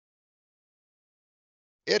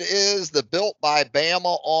It is the Built by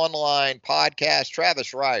Bama Online podcast.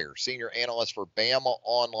 Travis Reier, senior analyst for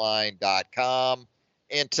BamaOnline.com.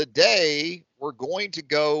 And today we're going to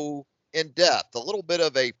go in depth, a little bit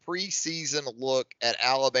of a preseason look at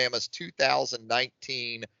Alabama's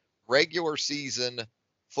 2019 regular season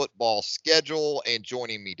football schedule. And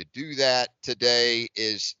joining me to do that today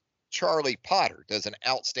is Charlie Potter. Does an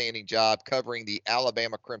outstanding job covering the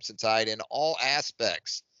Alabama Crimson Tide in all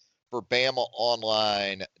aspects for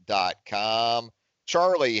BamaOnline.com.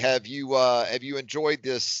 Charlie, have you enjoyed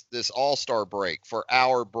this All-Star break for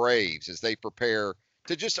our Braves as they prepare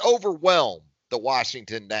to just overwhelm the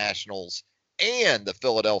Washington Nationals and the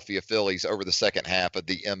Philadelphia Phillies over the second half of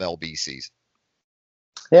the MLB season?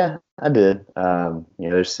 Yeah, I did.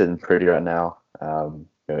 They're sitting pretty right now.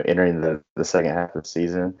 Entering the second half of the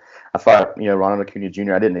season, I thought, Ronald Acuna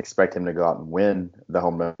Jr. I didn't expect him to go out and win the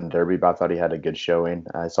home run derby, but I thought he had a good showing.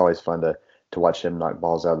 It's always fun to watch him knock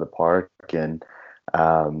balls out of the park, and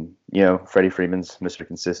Freddie Freeman's Mr.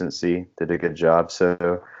 Consistency did a good job.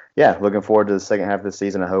 So yeah, looking forward to the second half of the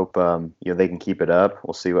season. I hope they can keep it up.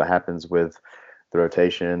 We'll see what happens with the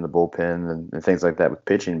rotation, the bullpen, and things like that with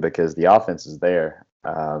pitching, because the offense is there.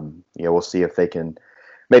 We'll see if they can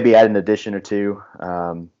maybe add an addition or two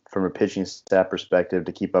from a pitching staff perspective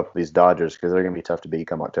to keep up with these Dodgers, because they're going to be tough to beat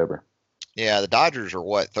come October. Yeah, the Dodgers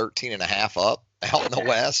are 13 and a half up out in the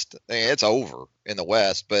West. It's over in the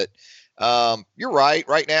West, but you're right.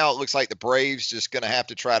 Right now, it looks like the Braves just going to have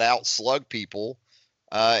to try to outslug people.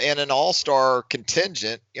 And an all-star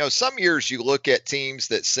contingent. Some years you look at teams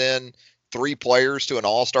that send 3 players to an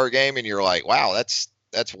all-star game, and you're like, wow, that's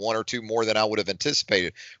 1 or 2 more than I would have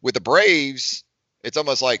anticipated. With the Braves, it's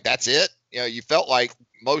almost like that's it. You felt like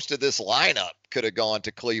most of this lineup could have gone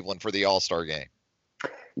to Cleveland for the all-star game.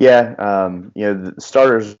 Yeah, the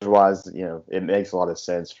starters wise, it makes a lot of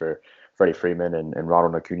sense for Freddie Freeman and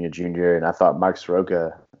Ronald Acuna Jr. And I thought Mike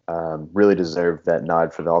Soroka really deserved that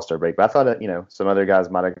nod for the All-Star break. But I thought that, some other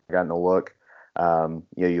guys might have gotten a look.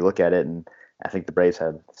 You look at it, and I think the Braves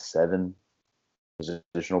had 7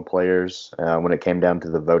 positional players when it came down to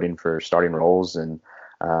the voting for starting roles. And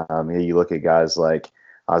you look at guys like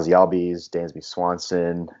Ozzie Albies, Dansby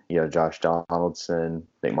Swanson, Josh Donaldson,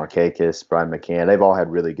 Nick Markakis, Brian McCann. They've all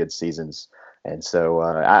had really good seasons. And so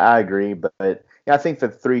I agree. But I think the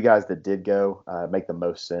 3 guys that did go make the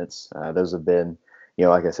most sense. Those have been,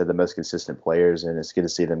 like I said, the most consistent players, and it's good to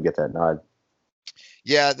see them get that nod.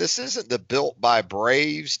 Yeah, this isn't the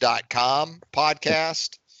BuiltByBraves.com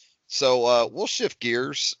podcast. So we'll shift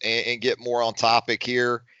gears and get more on topic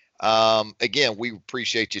here. Again, we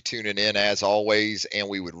appreciate you tuning in as always, and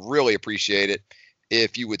we would really appreciate it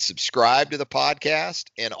if you would subscribe to the podcast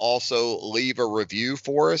and also leave a review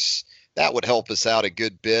for us. That would help us out a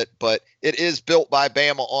good bit. But it is Built by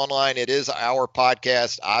Bama Online. It is our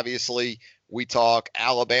podcast. Obviously, we talk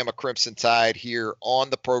Alabama Crimson Tide here on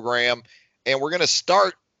the program. And we're going to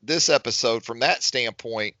start this episode from that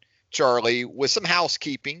standpoint, Charlie, with some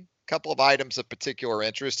housekeeping. Couple of items of particular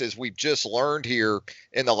interest. As we've just learned here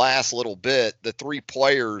in the last little bit, the 3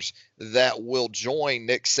 players that will join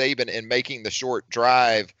Nick Saban in making the short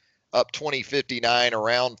drive up 2059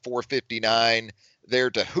 around 459 there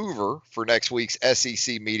to Hoover for next week's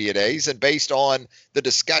SEC Media Days. And based on the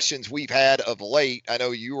discussions we've had of late, I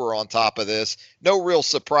know you were on top of this, no real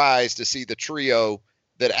surprise to see the trio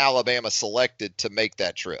that Alabama selected to make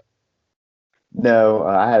that trip. No,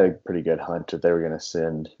 I had a pretty good hunch that they were going to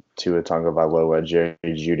send Tua Tagovailoa, Jerry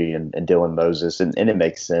Jeudy, and Dylan Moses, and it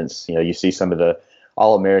makes sense. You see some of the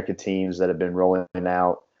All-America teams that have been rolling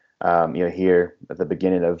out, here at the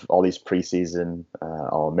beginning of all these preseason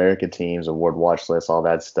All-America teams, award watch lists, all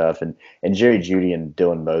that stuff, and Jerry Jeudy and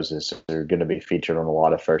Dylan Moses are going to be featured on a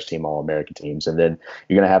lot of first-team All-America teams, and then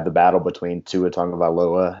you're going to have the battle between Tua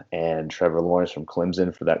Tagovailoa and Trevor Lawrence from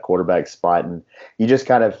Clemson for that quarterback spot, and you just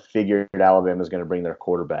kind of figured Alabama is going to bring their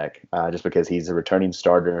quarterback just because he's a returning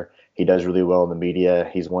starter. He does really well in the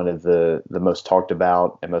media. He's one of the most talked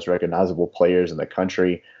about and most recognizable players in the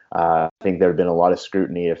country. I think there had been a lot of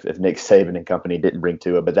scrutiny if Nick Saban and company didn't bring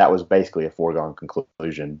Tua, but that was basically a foregone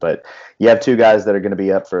conclusion. But you have 2 guys that are going to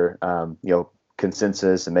be up for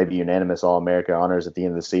consensus and maybe unanimous All-America honors at the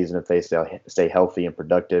end of the season if they stay healthy and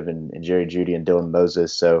productive, and Jerry Jeudy and Dylan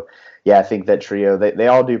Moses. So, yeah, I think that trio, they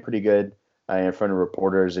all do pretty good in front of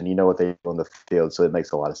reporters, and you know what they do on the field, so it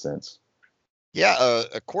makes a lot of sense. Yeah,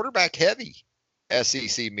 a quarterback-heavy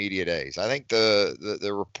SEC Media Days. I think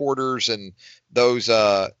the reporters and those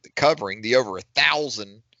covering the over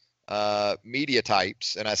 1,000 media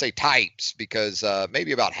types, and I say types because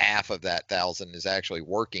maybe about half of that 1,000 is actually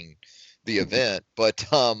working the event. But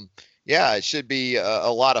Yeah, it should be a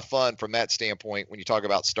lot of fun from that standpoint when you talk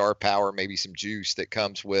about star power, maybe some juice that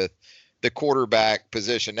comes with the quarterback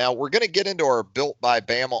position. Now, we're going to get into our Built by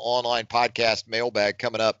Bama online podcast mailbag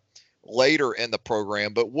coming up later in the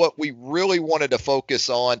program. But what we really wanted to focus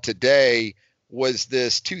on today was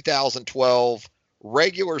this 2012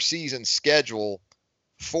 regular season schedule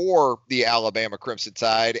for the Alabama Crimson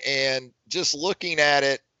Tide, and just looking at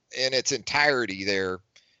it in its entirety there,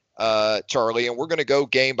 Charlie, and we're going to go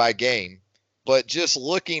game by game, but just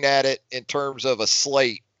looking at it in terms of a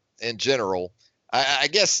slate in general, I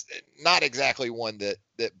guess not exactly one that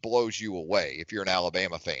blows you away if you're an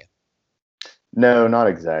Alabama fan. No, not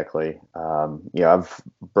exactly. I've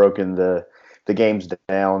broken the games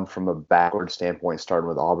down from a backward standpoint, starting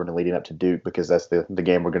with Auburn and leading up to Duke, because that's the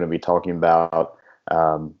game we're going to be talking about.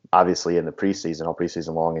 Obviously, in the preseason, all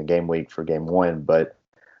preseason long, and game week for game one, but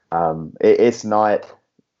it's not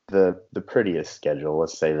the prettiest schedule.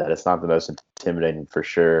 Let's say that it's not the most intimidating for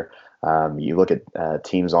sure. You look at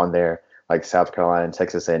teams on there like South Carolina and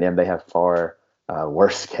Texas A&M; they have far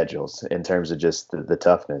worse schedules in terms of just the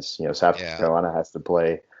toughness. South Carolina has to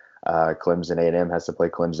play Clemson. A&M has to play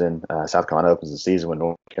Clemson. South Carolina opens the season with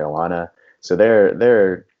North Carolina. So there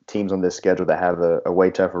are teams on this schedule that have a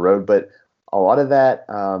way tougher road. But a lot of that,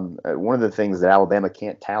 one of the things that Alabama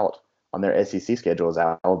can't tout on their SEC schedule is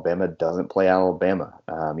Alabama doesn't play Alabama.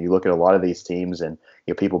 You look at a lot of these teams, and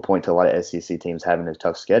people point to a lot of SEC teams having a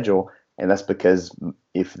tough schedule, and that's because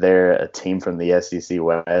if they're a team from the SEC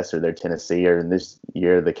West or they're Tennessee, or in this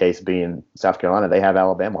year the case being South Carolina, they have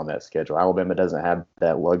Alabama on that schedule. Alabama doesn't have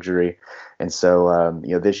that luxury, and so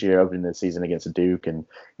this year opening the season against Duke and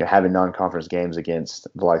having non-conference games against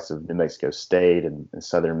the likes of New Mexico State and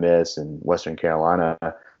Southern Miss and Western Carolina,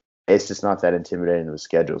 it's just not that intimidating of a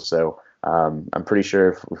schedule. So I'm pretty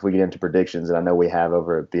sure if we get into predictions, and I know we have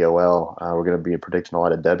over at BOL, we're going to be predicting a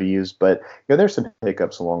lot of W's. But there's some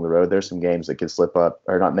hiccups along the road. There's some games that could slip up,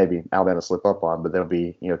 or not maybe Alabama slip up on, but there'll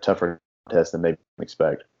be tougher tests than maybe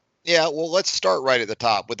expect. Yeah, well, let's start right at the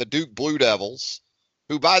top with the Duke Blue Devils,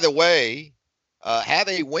 who, by the way, have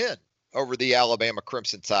a win over the Alabama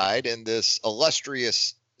Crimson Tide in this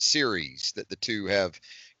illustrious series that the two have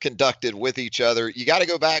conducted with each other. You got to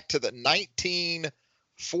go back to the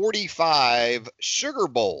 1945 Sugar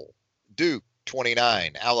Bowl. Duke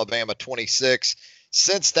 29, Alabama 26.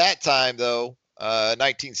 Since that time, though,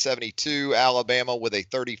 1972, Alabama with a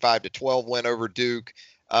 35-12 win over Duke.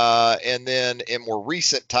 And then in more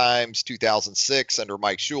recent times, 2006 under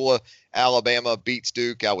Mike Shula, Alabama beats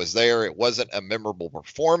Duke. I was there. It wasn't a memorable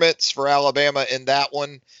performance for Alabama in that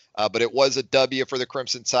one, but it was a W for the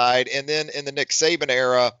Crimson Tide. And then in the Nick Saban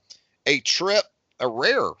era, a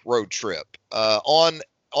rare road trip on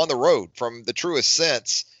the road from the truest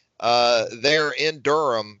sense. There in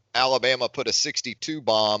Durham, Alabama put a 62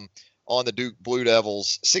 bomb on the Duke Blue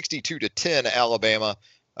Devils, 62-10 Alabama.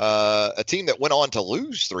 A team that went on to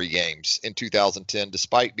lose 3 games in 2010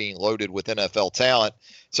 despite being loaded with NFL talent.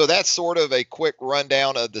 So that's sort of a quick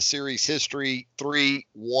rundown of the series history.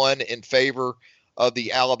 3-1 in favor of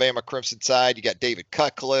the Alabama Crimson Tide. You got David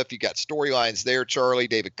Cutcliffe. You got storylines there, Charlie.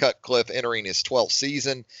 David Cutcliffe entering his 12th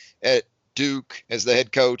season at Duke as the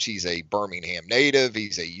head coach. He's a Birmingham native.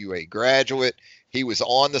 He's a UA graduate. He was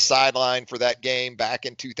on the sideline for that game back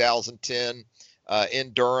in 2010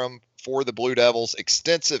 in Durham for the Blue Devils.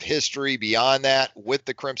 Extensive history beyond that with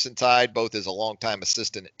the Crimson Tide, both as a longtime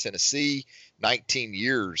assistant at Tennessee, 19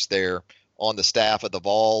 years there on the staff of the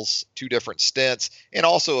Vols, 2 different stints, and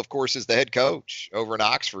also, of course, as the head coach over in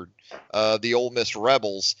Oxford, the Ole Miss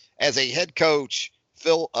Rebels. As a head coach,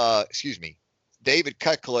 David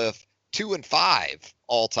Cutcliffe, 2-5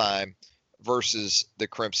 all time versus the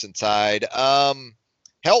Crimson Tide.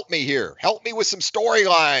 Help me here. Help me with some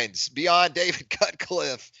storylines beyond David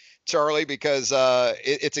Cutcliffe, Charlie, because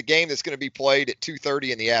it's a game that's going to be played at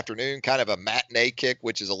 2:30 in the afternoon, kind of a matinee kick,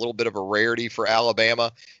 which is a little bit of a rarity for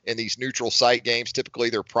Alabama in these neutral site games.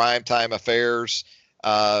 Typically, they're primetime affairs.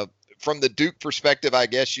 From the Duke perspective, I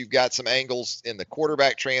guess you've got some angles in the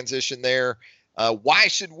quarterback transition there. Why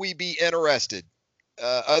should we be interested,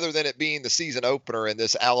 other than it being the season opener in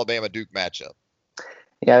this Alabama-Duke matchup?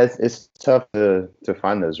 Yeah, it's tough to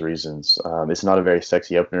find those reasons. It's not a very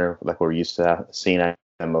sexy opener like we're used to seeing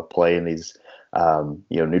Alabama play in these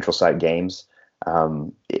neutral site games.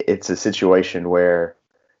 It's a situation where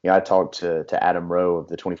I talked to Adam Rowe of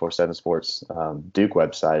the 24/7 Sports Duke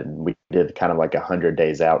website, and we did kind of like 100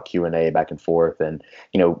 days out Q&A back and forth, and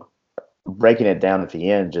breaking it down at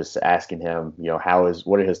the end, just asking him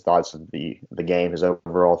what are his thoughts of the game, his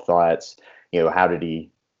overall thoughts, how did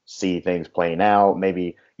he see things playing out.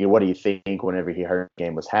 Maybe, what do you think whenever he heard the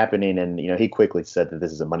game was happening? And, he quickly said that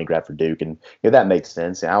this is a money grab for Duke. And, that makes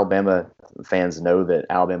sense. Alabama fans know that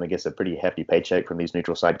Alabama gets a pretty hefty paycheck from these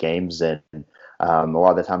neutral site games. And a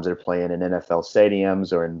lot of the times they're playing in NFL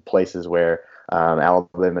stadiums or in places where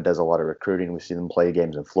Alabama does a lot of recruiting. We see them play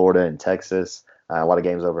games in Florida and Texas, a lot of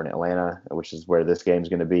games over in Atlanta, which is where this game's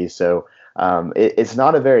going to be. So it's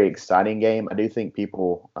not a very exciting game. I do think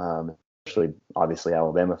people, especially obviously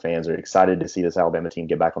Alabama fans, are excited to see this Alabama team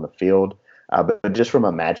get back on the field. But just from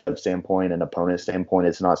a matchup standpoint and opponent standpoint,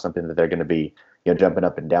 it's not something that they're going to be jumping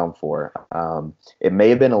up and down for. It may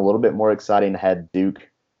have been a little bit more exciting had Duke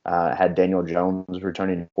had Daniel Jones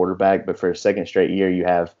returning quarterback, but for a second straight year, you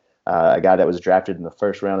have a guy that was drafted in the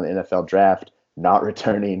first round of the NFL draft not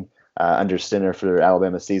returning under center for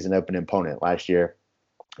Alabama's season opening opponent last year.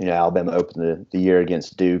 Alabama opened the year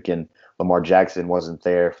against Duke, and Lamar Jackson wasn't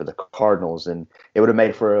there for the Cardinals, and it would have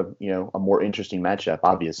made for a more interesting matchup.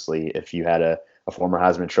 Obviously, if you had a former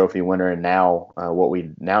Heisman Trophy winner, and now what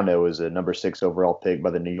we now know is a number 6 overall pick by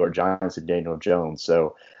the New York Giants, and Daniel Jones.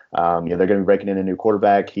 So they're going to be breaking in a new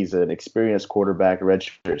quarterback. He's an experienced quarterback, a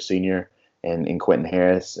redshirt senior, and Quentin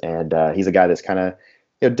Harris, and he's a guy that's kind of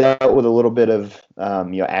dealt with a little bit of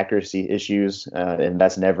accuracy issues, and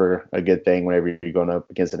that's never a good thing whenever you're going up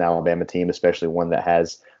against an Alabama team, especially one that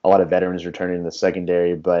has a lot of veterans returning in the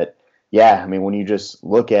secondary. But yeah, I mean, when you just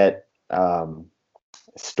look at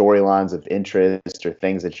storylines of interest or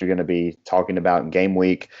things that you're going to be talking about in game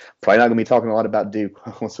week, probably not going to be talking a lot about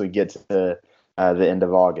Duke once we get to the end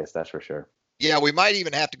of August, that's for sure. Yeah, we might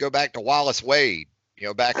even have to go back to Wallace Wade,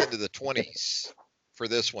 back into the 20s for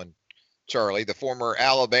this one. Charlie, the former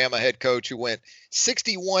Alabama head coach who went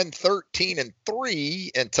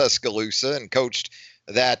 61-13-3 in Tuscaloosa and coached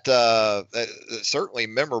that certainly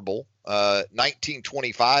memorable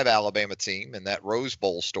 1925 Alabama team and that Rose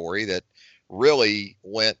Bowl story that really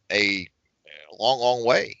went a long, long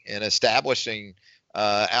way in establishing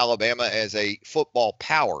Alabama as a football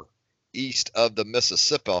power east of the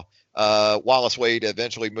Mississippi. Wallace Wade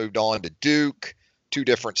eventually moved on to Duke. 2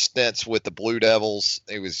 different stints with the Blue Devils.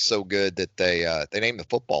 It was so good that they named the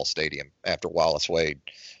football stadium after Wallace Wade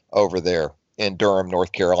over there in Durham,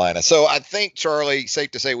 North Carolina. So I think, Charlie,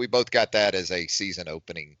 safe to say we both got that as a season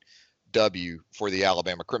opening W for the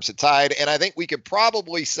Alabama Crimson Tide. And I think we could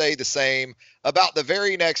probably say the same about the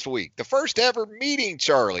very next week. The first ever meeting,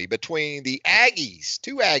 Charlie, between the Aggies,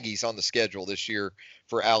 2 Aggies on the schedule this year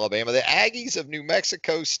for Alabama, the Aggies of New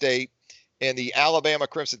Mexico State and the Alabama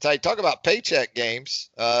Crimson Tide. Talk about paycheck games.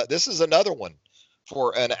 This is another one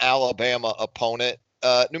for an Alabama opponent.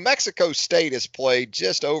 New Mexico State has played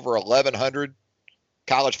just over 1,100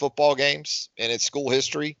 college football games in its school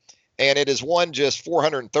history, and it has won just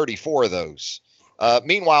 434 of those.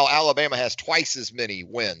 Meanwhile, Alabama has twice as many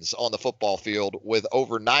wins on the football field with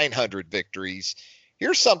over 900 victories.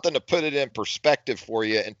 Here's something to put it in perspective for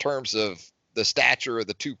you in terms of the stature of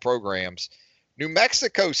the 2 programs. New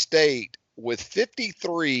Mexico State with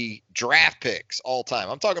 53 draft picks all time.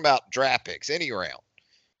 I'm talking about draft picks any round.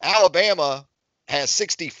 Alabama has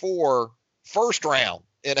 64 first round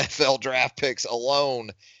NFL draft picks alone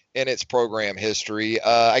in its program history.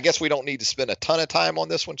 I guess we don't need to spend a ton of time on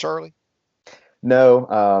this one, Charlie. No,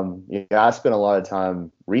 I spent a lot of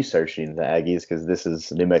time researching the Aggies because this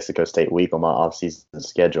is New Mexico State week on my off-season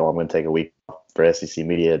schedule. I'm going to take a week for SEC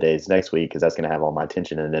Media Days next week because that's going to have all my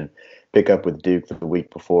attention, and then pick up with Duke the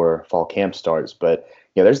week before fall camp starts. But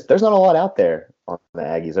there's not a lot out there on the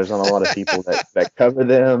Aggies. There's not a lot of people that cover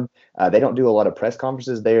them. They don't do a lot of press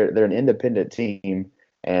conferences. They're an independent team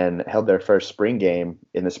and held their first spring game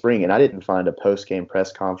in the spring. And I didn't find a post-game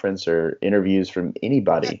press conference or interviews from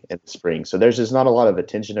anybody in the spring. So there's just not a lot of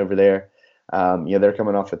attention over there. They're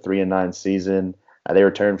coming off a 3-9 season. They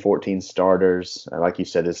returned 14 starters. Like you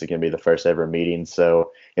said, this is going to be the first ever meeting.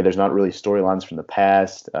 So there's not really storylines from the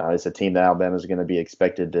past. It's a team that Alabama is going to be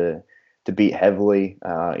expected to beat heavily.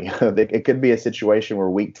 It could be a situation where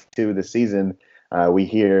week 2 of the season, we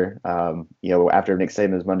hear, after Nick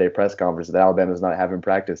Saban's Monday press conference that Alabama's not having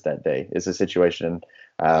practice that day. It's a situation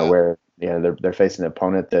where they're facing an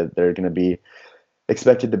opponent that they're going to be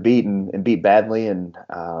expected to beat and beat badly. And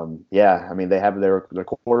they have their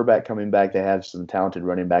quarterback coming back. They have some talented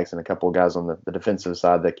running backs and a couple of guys on the defensive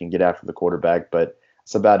side that can get after the quarterback, but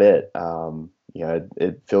that's about it.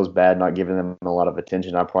 It feels bad not giving them a lot of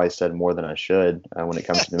attention. I probably said more than I should when it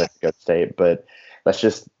comes to New Mexico State, but that's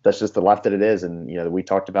just the life that it is. And we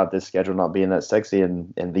talked about this schedule not being that sexy,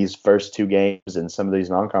 and these first 2 games and some of these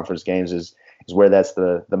non-conference games is where that's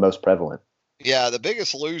the most prevalent. Yeah, the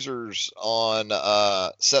biggest losers on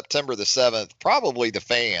September the 7th, probably the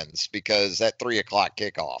fans, because that 3 o'clock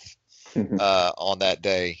kickoff on that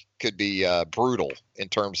day could be brutal in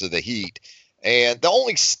terms of the heat. And the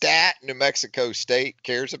only stat New Mexico State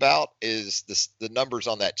cares about is the numbers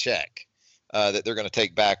on that check that they're going to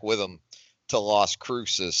take back with them to Las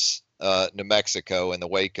Cruces, New Mexico, in the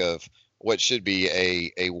wake of what should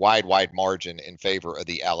be a wide margin in favor of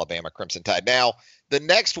the Alabama Crimson Tide. Now, the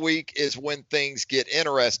next week is when things get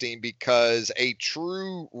interesting because a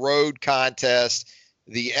true road contest,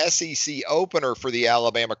 the SEC opener for the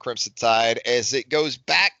Alabama Crimson Tide, as it goes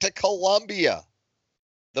back to Columbia,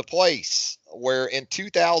 the place where in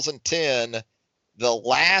 2010, the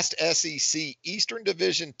last SEC Eastern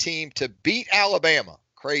Division team to beat Alabama,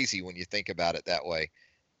 crazy when you think about it that way,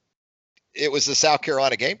 it was the South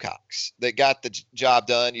Carolina Gamecocks that got the job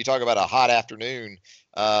done. You talk about a hot afternoon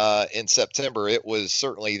in September. It was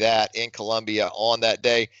certainly that in Columbia on that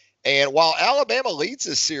day. And while Alabama leads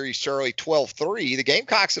this series, Charlie, 12-3, the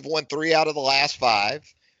Gamecocks have won 3 out of the last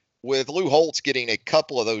 5, with Lou Holtz getting a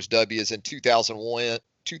couple of those W's in 2001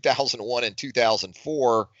 and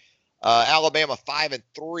 2004. Alabama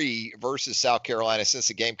 5-3 versus South Carolina since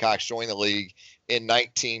the Gamecocks joined the league in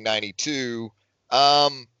 1992.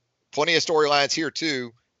 Plenty of storylines here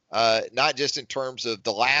too, not just in terms of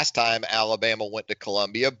the last time Alabama went to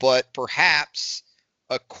Columbia, but perhaps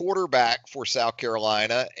a quarterback for South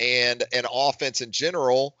Carolina and an offense in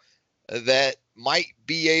general that might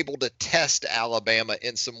be able to test Alabama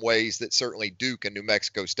in some ways that certainly Duke and New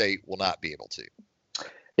Mexico State will not be able to.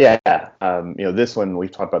 Yeah, this one we've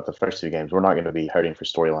talked about the first 2 games. We're not going to be hurting for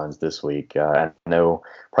storylines this week. I know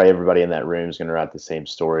probably everybody in that room is going to write the same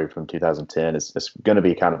story from 2010. It's going to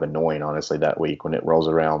be kind of annoying, honestly, that week when it rolls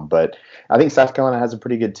around. But I think South Carolina has a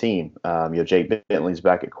pretty good team. Jake Bentley's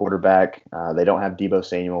back at quarterback. They don't have Deebo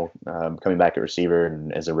Samuel coming back at receiver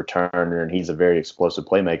and as a returner, and he's a very explosive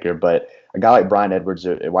playmaker. But a guy like Brian Edwards,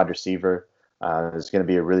 a wide receiver, is going to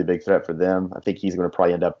be a really big threat for them. I think he's going to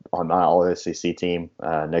probably end up on my All-SEC team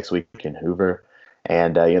next week in Hoover.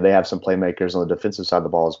 And, they have some playmakers on the defensive side of the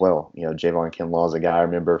ball as well. Javon Kinlaw is a guy I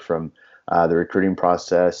remember from the recruiting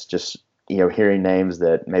process, just, hearing names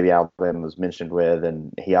that maybe Alabama was mentioned with.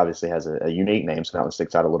 And he obviously has a unique name, so that one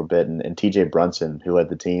sticks out a little bit. And T.J. Brunson, who led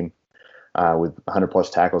the team with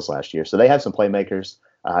 100-plus tackles last year. So they have some playmakers.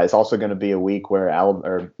 It's also going to be a week where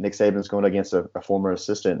Nick Saban's going against a former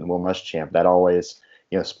assistant, Will Muschamp. That always,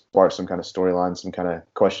 sparks some kind of storyline, some kind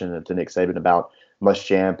of question to Nick Saban about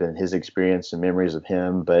Muschamp and his experience and memories of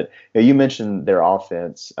him. But you mentioned their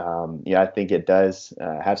offense. I think it does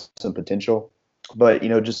have some potential. But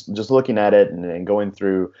just looking at it and going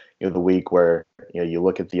through the week where you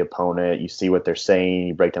look at the opponent, you see what they're saying,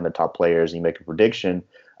 you break down the top players, and you make a prediction.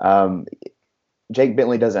 Jake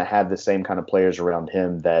Bentley doesn't have the same kind of players around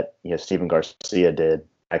him that Stephen Garcia did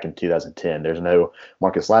back in 2010. There's no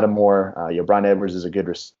Marcus Lattimore. Brian Edwards is a good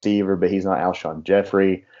receiver, but he's not Alshon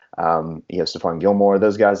Jeffrey. Stephon Gilmore.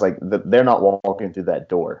 Those guys, they're not walking through that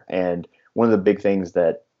door. And one of the big things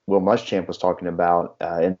that Will Muschamp was talking about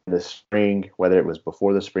in the spring, whether it was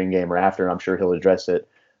before the spring game or after, I'm sure he'll address it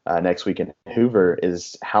next week in Hoover,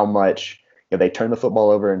 is how much they turned the football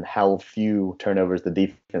over and how few turnovers the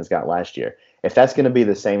defense got last year. If that's going to be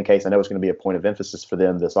the same case, I know it's going to be a point of emphasis for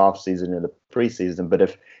them this offseason and the preseason, but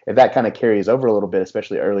if that kind of carries over a little bit,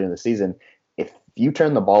 especially early in the season, if you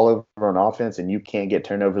turn the ball over on offense and you can't get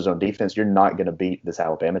turnovers on defense, you're not going to beat this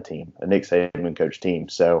Alabama team, a Nick Saban coach team.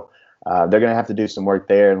 So they're going to have to do some work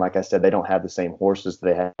there. And like I said, they don't have the same horses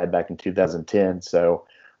they had back in 2010. So,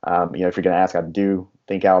 if you're going to ask, I do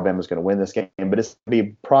think Alabama's going to win this game, but it's going to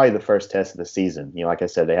be probably the first test of the season. Like I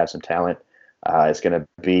said, they have some talent. It's going to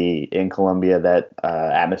be in Columbia. That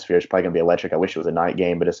atmosphere is probably going to be electric. I wish it was a night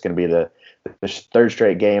game, but it's going to be the third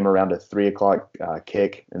straight game around a 3 o'clock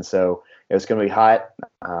kick. And so it's going to be hot.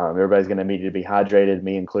 Everybody's going to need to be hydrated,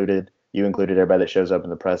 me included, you included, everybody that shows up in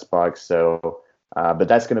the press box. So, but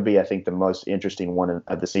that's going to be, I think, the most interesting one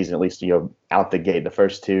of the season, at least, out the gate. The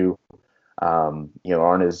first 2,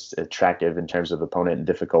 aren't as attractive in terms of opponent and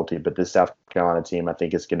difficulty. But this South Carolina team, I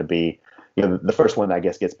think, is going to be, the first one that I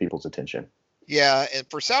guess gets people's attention. Yeah, and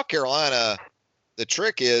for South Carolina, the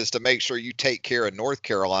trick is to make sure you take care of North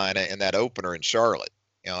Carolina in that opener in Charlotte.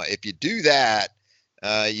 If you do that,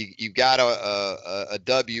 you've got a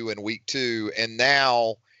W in week 2, and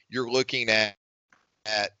now you're looking at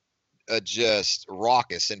a just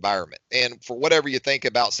raucous environment. And for whatever you think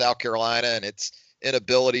about South Carolina and its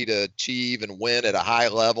inability to achieve and win at a high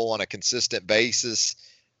level on a consistent basis,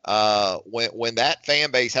 when that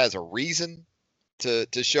fan base has a reason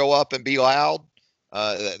to show up and be loud,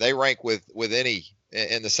 they rank with any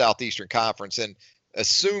in the Southeastern Conference. And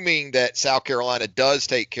assuming that South Carolina does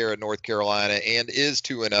take care of North Carolina and is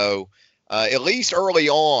 2-0, at least early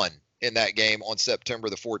on in that game on September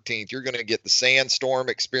the 14th, you're going to get the Sandstorm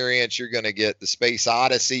experience. You're going to get the Space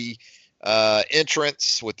Odyssey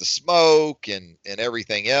entrance with the smoke and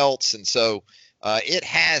everything else. And so it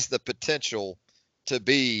has the potential to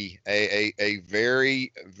be a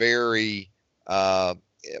very, very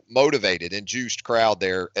motivated and juiced crowd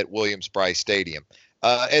there at Williams-Brice Stadium.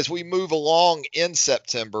 As we move along in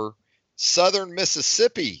September, Southern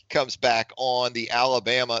Mississippi comes back on the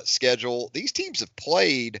Alabama schedule. These teams have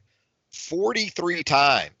played 43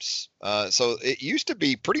 times. So it used to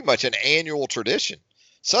be pretty much an annual tradition.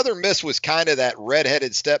 Southern Miss was kind of that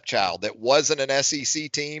redheaded stepchild that wasn't an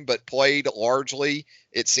SEC team, but played largely,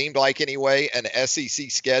 it seemed like anyway, an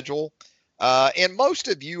SEC schedule. And most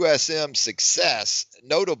of USM's success,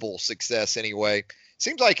 notable success anyway,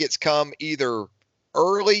 seems like it's come either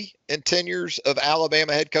early in tenures of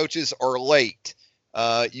Alabama head coaches or late.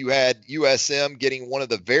 You had USM getting one of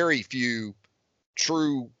the very few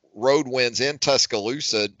true road wins in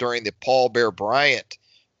Tuscaloosa during the Paul Bear Bryant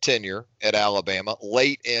tenure at Alabama,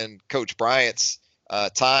 late in Coach Bryant's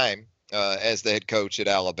time as the head coach at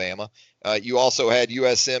Alabama. You also had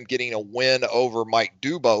USM getting a win over Mike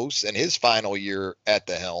Dubose in his final year at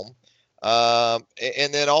the helm.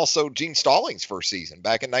 And then also Gene Stallings' first season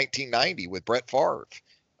back in 1990 with Brett Favre,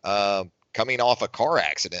 coming off a car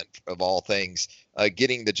accident of all things,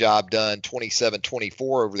 getting the job done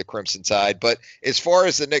 27-24 over the Crimson Tide. But as far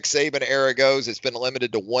as the Nick Saban era goes, it's been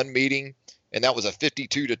limited to one meeting, and that was a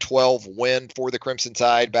 52-12 win for the Crimson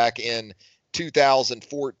Tide back in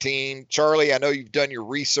 2014. Charlie, I know you've done your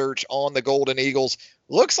research on the Golden Eagles.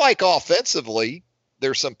 Looks like offensively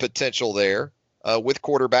there's some potential there with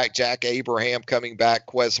quarterback Jack Abraham coming back,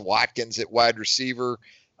 Quez Watkins at wide receiver.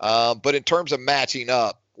 But in terms of matching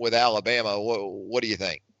up with Alabama, what do you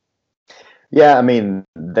think? Yeah, I mean,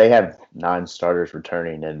 they have 9 starters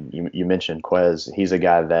returning, and you mentioned Quez. He's a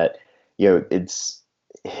guy that, it's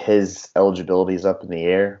his eligibility is up in the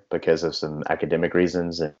air because of some academic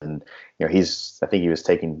reasons, and I think he was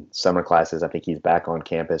taking summer classes. I think he's back on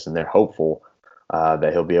campus, and they're hopeful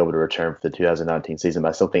that he'll be able to return for the 2019 season. But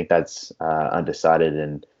I still think that's undecided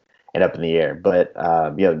and up in the air. But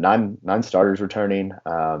 9 starters returning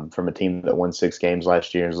from a team that won 6 games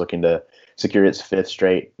last year and is looking to secure its 5th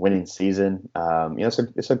straight winning season.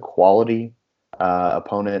 It's a quality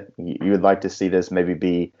opponent. You would like to see this maybe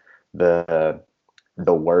be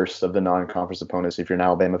the worst of the non-conference opponents if you're an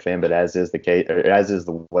Alabama fan, but as is the case, or as is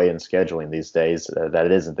the way in scheduling these days, that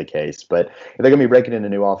it isn't the case. But they're going to be breaking in a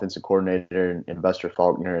new offensive coordinator in Buster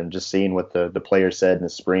Faulkner, and just seeing what the players said in the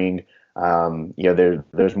spring.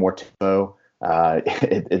 There's more tempo.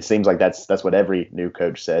 It seems like that's what every new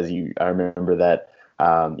coach says. I remember that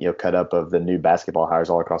cut up of the new basketball hires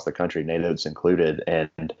all across the country, Nate Oates included,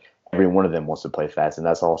 and every one of them wants to play fast, and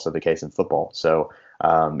that's also the case in football. So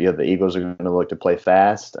the Eagles are going to look to play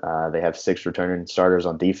fast. They have 6 returning starters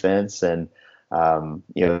on defense, and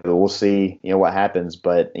we'll see what happens.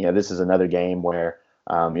 But this is another game where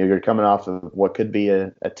you're coming off of what could be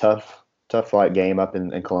a tough fight game up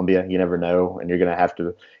in Columbia. You never know, and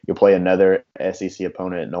you'll play another SEC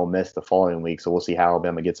opponent in Ole Miss the following week. So we'll see how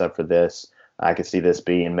Alabama gets up for this. I could see this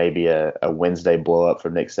being maybe a Wednesday blow up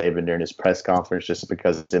for Nick Saban during his press conference, just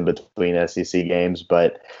because it's in between SEC games.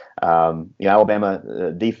 But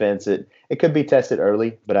Alabama defense, it could be tested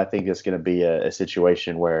early, but I think it's going to be a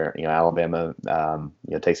situation where Alabama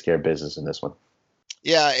takes care of business in this one.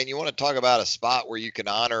 Yeah, and you want to talk about a spot where you can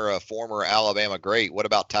honor a former Alabama great. What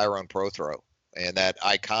about Tyrone Prothro and that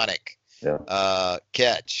iconic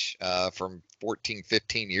catch from 14,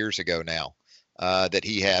 15 years ago now? That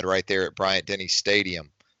he had right there at Bryant-Denny Stadium.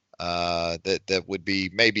 That would be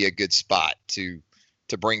maybe a good spot to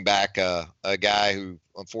bring back a guy who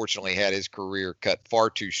unfortunately had his career cut far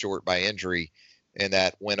too short by injury in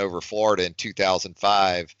that win over Florida in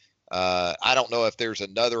 2005. I don't know if there's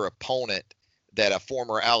another opponent that a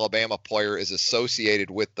former Alabama player is associated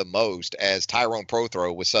with the most as Tyrone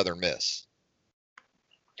Prothro with Southern Miss.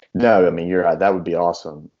 No, I mean, you're right. That would be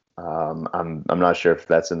awesome. I'm not sure if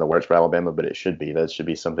that's in the works for Alabama, but it should be. That should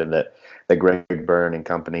be something that Greg Byrne and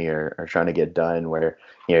company are trying to get done, where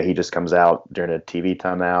he just comes out during a TV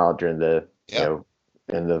timeout during the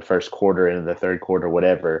in the first quarter, in the third quarter,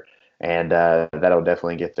 whatever, and that'll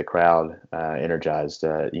definitely get the crowd energized.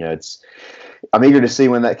 I'm eager to see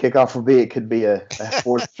when that kickoff will be. It could be a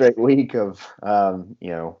 4th straight week of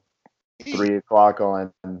 3 o'clock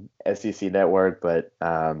on SEC Network, but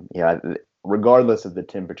regardless of the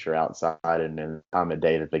temperature outside and the time of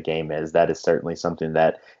day that the game is, that is certainly something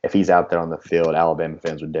that if he's out there on the field, Alabama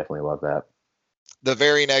fans would definitely love that. The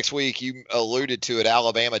very next week, you alluded to it,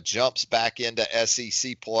 Alabama jumps back into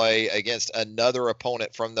SEC play against another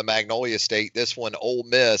opponent from the Magnolia State. This one, Ole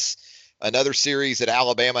Miss. Another series that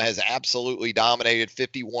Alabama has absolutely dominated,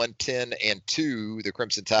 51-10-2. The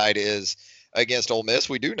Crimson Tide is against Ole Miss.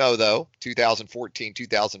 We do know, though, 2014,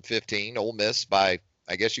 2015, Ole Miss, by,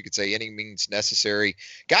 I guess you could say, any means necessary,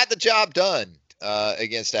 got the job done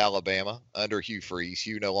against Alabama under Hugh Freeze.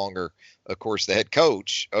 Hugh no longer, of course, the head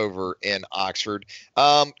coach over in Oxford.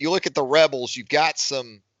 You look at the Rebels, you've got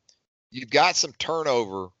some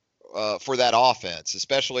turnover for that offense,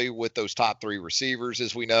 especially with those top three receivers.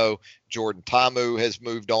 As we know, Jordan Ta'amu has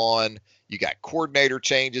moved on. You got coordinator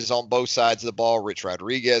changes on both sides of the ball. Rich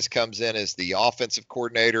Rodriguez comes in as the offensive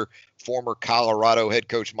coordinator. Former Colorado head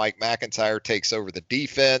coach Mike McIntyre takes over the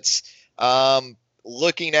defense.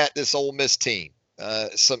 Looking at this Ole Miss team,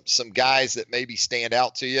 some guys that maybe stand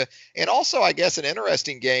out to you, and also I guess an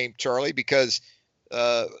interesting game, Charlie, because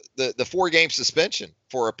the 4-game suspension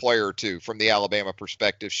for a player or two from the Alabama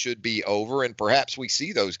perspective should be over, and perhaps we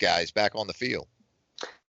see those guys back on the field.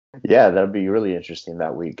 Yeah, that'd be really interesting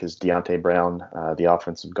that week because Deonte Brown, the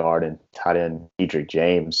offensive guard, and tight end Dedrick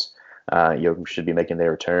James, should be making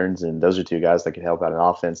their returns, and those are two guys that could help out an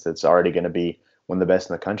offense that's already going to be one of the best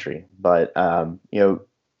in the country. But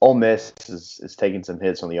Ole Miss is taking some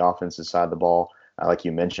hits on the offensive side of the ball. Like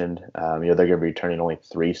you mentioned, they're going to be returning only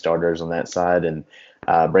 3 starters on that side and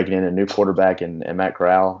breaking in a new quarterback and Matt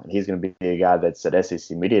Corral. And he's going to be a guy that's at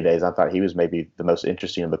SEC Media Days. I thought he was maybe the most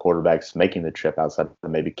interesting of the quarterbacks making the trip outside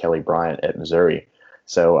of maybe Kelly Bryant at Missouri.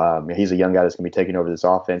 So he's a young guy that's going to be taking over this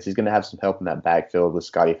offense. He's going to have some help in that backfield with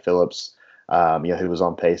Scotty Phillips, who was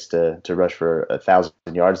on pace to rush for 1,000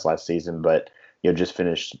 yards last season, but just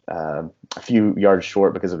finished a few yards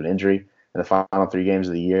short because of an injury in the final 3 games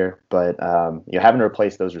of the year. But having to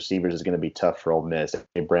replace those receivers is going to be tough for Ole Miss.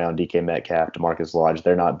 A. Brown, DK Metcalf, DeMarcus Lodge,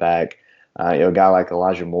 they're not back. A guy like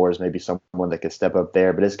Elijah Moore is maybe someone that could step up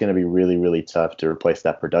there, but it's going to be really, really tough to replace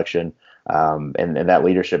that production and that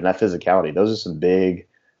leadership and that physicality. Those are some big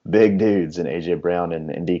dudes in A.J. Brown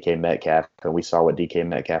and DK Metcalf. And we saw what DK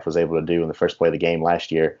Metcalf was able to do in the first play of the game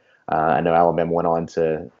last year. I know Alabama went on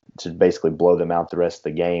to basically blow them out the rest of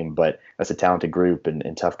the game, but that's a talented group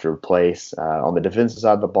and tough to replace. On the defensive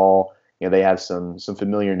side of the ball, they have some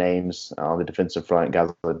familiar names on the defensive front,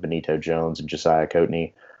 guys like Benito Jones and Josiah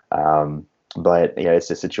Coatney. But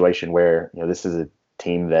it's a situation where this is a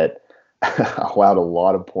team that allowed a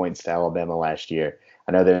lot of points to Alabama last year.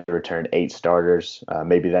 I know they returned 8 starters.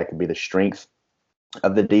 Maybe that could be the strength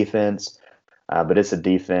of the defense. But it's a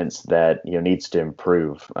defense that needs to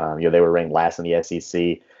improve. They were ranked last in the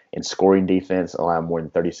SEC in scoring defense, allowing more than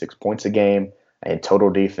 36 points a game, and total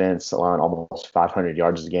defense, allowing almost 500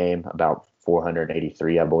 yards a game, about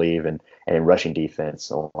 483, I believe, and in rushing defense,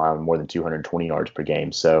 allowing more than 220 yards per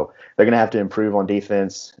game. So they're going to have to improve on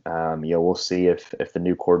defense. We'll see if the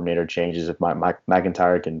new coordinator changes, if Mike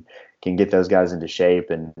McIntyre can get those guys into shape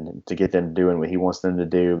and to get them doing what he wants them to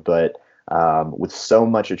do. But with so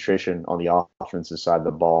much attrition on the offensive side of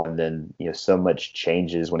the ball, and then so much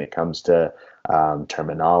changes when it comes to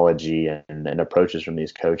terminology and approaches from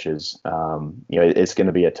these coaches, it's going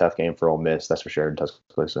to be a tough game for Ole Miss, that's for sure, in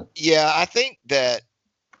Tuscaloosa. Yeah, I think that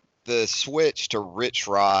the switch to Rich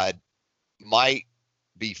Rod might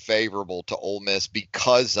be favorable to Ole Miss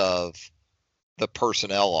because of the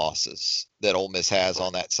personnel losses that Ole Miss has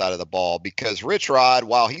on that side of the ball. Because Rich Rod,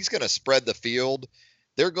 while he's going to spread the field,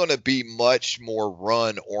 they're going to be much more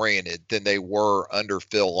run-oriented than they were under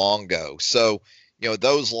Phil Longo. So,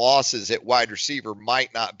 those losses at wide receiver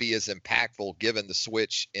might not be as impactful given the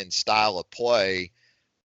switch in style of play.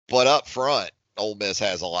 But up front, Ole Miss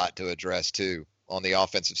has a lot to address, too, on the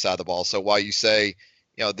offensive side of the ball. So while you say,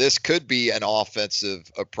 this could be an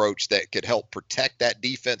offensive approach that could help protect that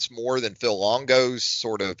defense more than Phil Longo's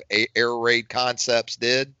sort of air raid concepts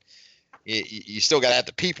did, you still got to have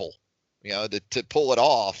the people to pull it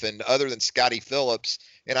off. And other than Scotty Phillips,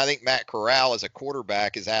 and I think Matt Corral as a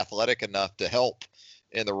quarterback is athletic enough to help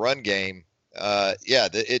in the run game.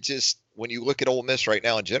 It just, when you look at Ole Miss right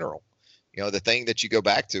now in general, the thing that you go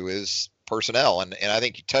back to is personnel. And I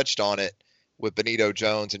think you touched on it with Benito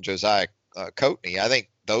Jones and Josiah Coatney. I think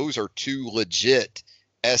those are 2 legit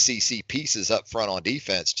SEC pieces up front on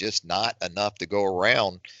defense, just not enough to go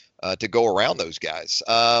around those guys.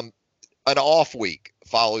 An off week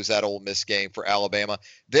follows that Ole Miss game for Alabama.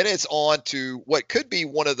 Then it's on to what could be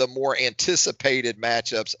one of the more anticipated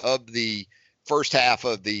matchups of the first half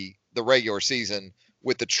of the regular season,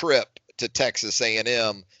 with the trip to Texas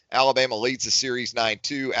A&M. Alabama leads the series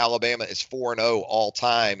 9-2. Alabama is 4-0 all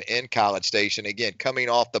time in College Station. Again, coming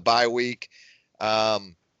off the bye week.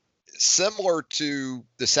 Similar to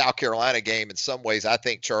the South Carolina game in some ways, I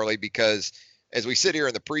think, Charlie, because as we sit here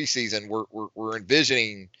in the preseason, we're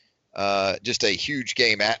envisioning just a huge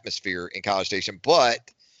game atmosphere in College Station.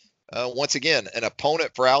 But once again, an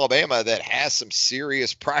opponent for Alabama that has some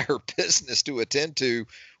serious prior business to attend to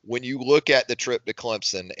when you look at the trip to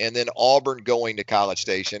Clemson and then Auburn going to College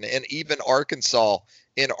Station and even Arkansas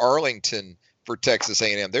in Arlington for Texas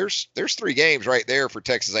A&M. There's 3 games right there for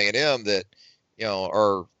Texas A&M that,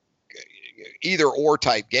 are either or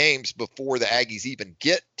type games before the Aggies even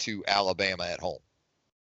get to Alabama at home.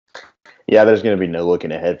 Yeah, there's going to be no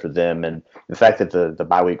looking ahead for them, and the fact that the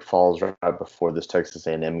bye week falls right before this Texas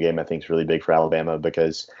A&M game, I think, is really big for Alabama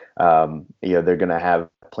because they're going to have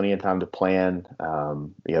plenty of time to plan.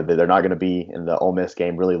 They're not going to be in the Ole Miss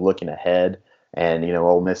game really looking ahead, and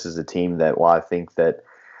Ole Miss is a team that, while I think that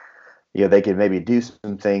they could maybe do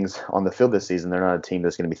some things on the field this season, they're not a team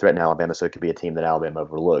that's going to be threatening Alabama, so it could be a team that Alabama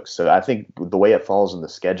overlooks. So I think the way it falls in the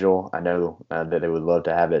schedule, I know that they would love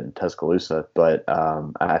to have it in Tuscaloosa, but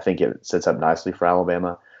I think it sets up nicely for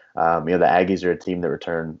Alabama. The Aggies are a team that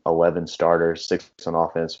returned 11 starters, 6 on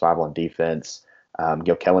offense, 5 on defense.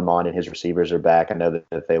 Kellen Mond and his receivers are back. I know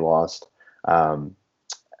that they lost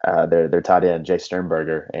their tight end, Jay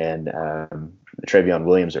Sternberger, and Travion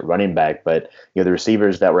Williams at running back. But, the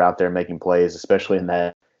receivers that were out there making plays, especially in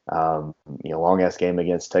that, long-ass game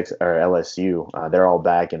against Texas or LSU, they're all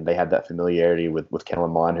back, and they have that familiarity with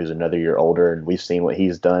Kellen Mond, who's another year older, and we've seen what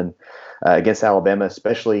he's done against Alabama,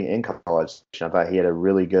 especially in college. I thought he had a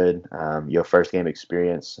really good, first game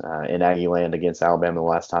experience in Aggie land against Alabama the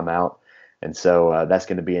last time out. And so that's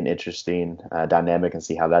going to be an interesting dynamic and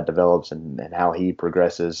see how that develops and how he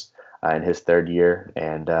progresses in his third year.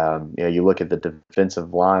 And, you look at the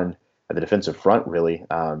defensive line, the defensive front, really,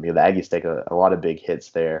 the Aggies take a lot of big hits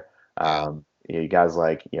there. Guys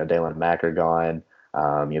like, Dalen Mack are gone,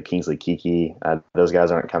 Kingsley Kiki, those guys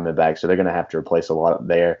aren't coming back. So they're going to have to replace a lot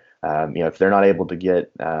there. If they're not able to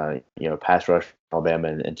get, pass rush Alabama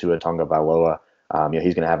and Tua Tagovailoa,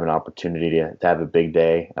 he's going to have an opportunity to have a big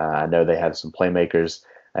day. I know they have some playmakers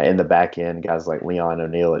in the back end, guys like Leon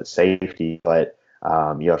O'Neal at safety, but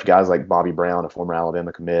if guys like Bobby Brown, a former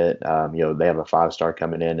Alabama commit, they have a 5-star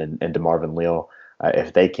coming in, and DeMarvin Leal,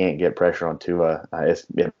 if they can't get pressure on Tua,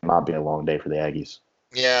 it might be a long day for the Aggies.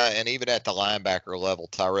 Yeah, and even at the linebacker level,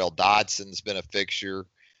 Tyrell Dodson's been a fixture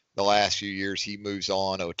the last few years. He moves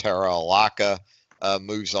on. Otaro Alaka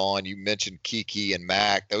moves on. You mentioned Kiki and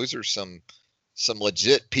Mack. Those are some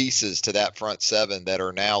legit pieces to that front 7 that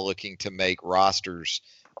are now looking to make rosters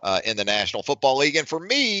in the National Football League. And for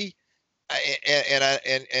me,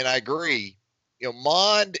 I agree,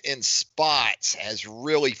 Mond in spots has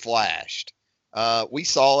really flashed. We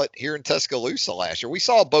saw it here in Tuscaloosa last year. We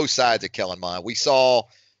saw both sides of Kellen Mond. We saw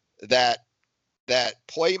that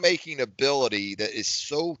playmaking ability that is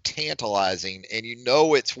so tantalizing, and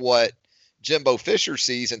it's what Jimbo Fisher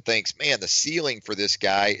sees and thinks, man, the ceiling for this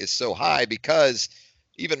guy is so high, because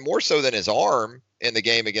even more so than his arm in the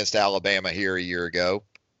game against Alabama here a year ago,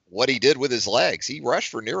 what he did with his legs. He rushed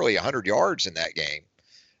for nearly 100 yards in that game.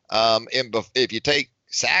 And if you take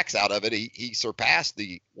sacks out of it, he surpassed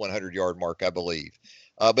the 100-yard mark, I believe.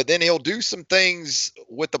 But then he'll do some things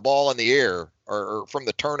with the ball in the air or from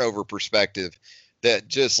the turnover perspective that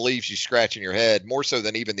just leaves you scratching your head, more so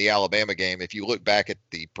than even the Alabama game. If you look back at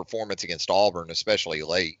the performance against Auburn, especially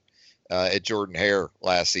late at Jordan-Hare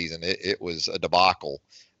last season, it was a debacle.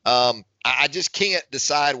 I just can't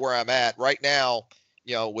decide where I'm at right now.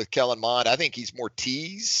 With Kellen Mond, I think he's more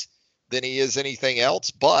tease than he is anything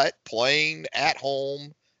else, but playing at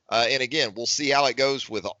home. And again, we'll see how it goes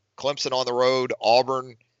with Clemson on the road,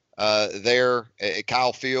 Auburn there at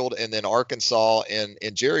Kyle Field, and then Arkansas in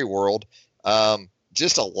Jerry World.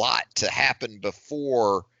 Just a lot to happen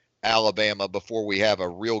before Alabama, before we have a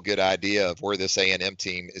real good idea of where this A&M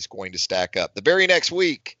team is going to stack up. The very next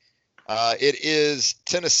week, it is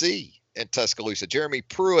Tennessee in Tuscaloosa. Jeremy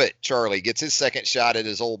Pruitt, Charlie, gets his second shot at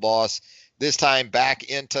his old boss, this time back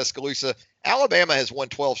in Tuscaloosa. Alabama has won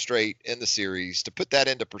 12 straight in the series. To put that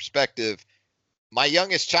into perspective, my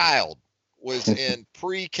youngest child was in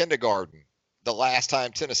pre-kindergarten the last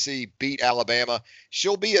time Tennessee beat Alabama.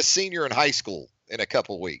 She'll be a senior in high school in a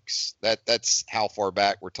couple weeks. That's how far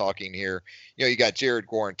back we're talking here. You got Jared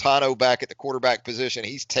Guarantano back at the quarterback position.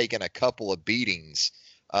 He's taken a couple of beatings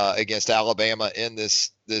against Alabama in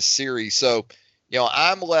this series. So,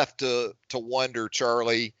 I'm left to wonder,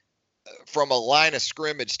 Charlie, from a line of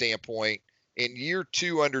scrimmage standpoint, in year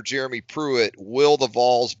 2 under Jeremy Pruitt, will the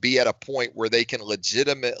Vols be at a point where they can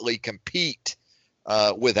legitimately compete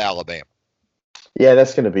with Alabama? Yeah,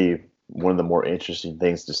 that's going to be one of the more interesting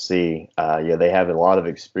things to see. They have a lot of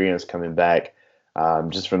experience coming back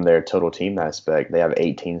just from their total team aspect. They have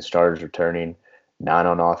 18 starters returning, 9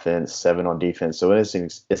 on offense, 7 on defense. So it's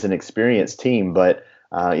an experienced team, but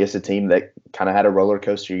it's a team that kind of had a roller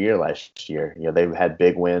coaster year last year. They've had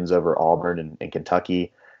big wins over Auburn and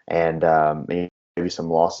Kentucky, and maybe some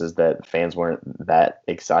losses that fans weren't that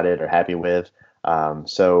excited or happy with.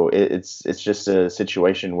 So it's just a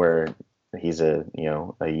situation where he's a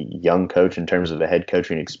young coach in terms of a head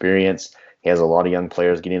coaching experience. He has a lot of young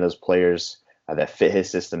players, getting those players that fit his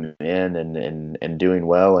system in and doing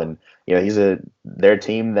well. And he's their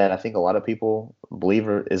team that I think a lot of people believe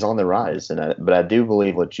is on the rise. But I do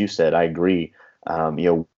believe what you said. I agree.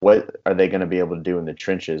 What are they going to be able to do in the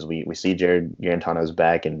trenches? We see Jared Garantano's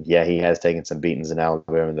back, and yeah, he has taken some beatings from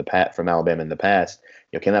Alabama in the past.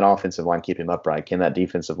 Can that offensive line keep him upright? Can that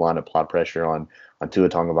defensive line apply pressure on Tua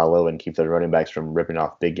Tagovailoa and keep those running backs from ripping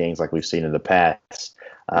off big gains like we've seen in the past?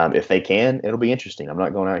 If they can, it'll be interesting. I'm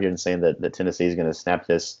not going out here and saying that Tennessee is going to snap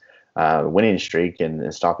this winning streak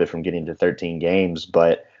and stop it from getting to 13 games,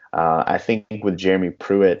 but I think with Jeremy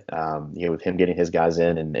Pruitt, with him getting his guys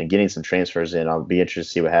in and getting some transfers in, I'll be interested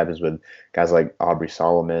to see what happens with guys like Aubrey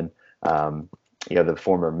Solomon, the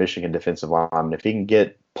former Michigan defensive lineman. If he can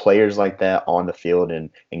get players like that on the field and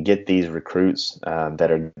get these recruits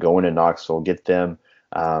that are going to Knoxville, get them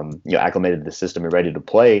acclimated to the system and ready to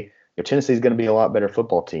play, Tennessee's going to be a lot better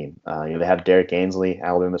football team. They have Derek Ainsley,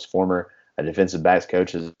 Alabama's former defensive backs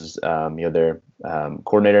coach, is their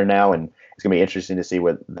coordinator now, and it's going to be interesting to see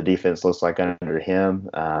what the defense looks like under him.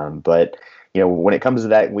 But when it comes to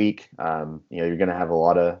that week, you're going to have a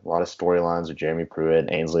lot of storylines with Jeremy Pruitt.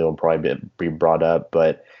 Ainsley will probably be brought up,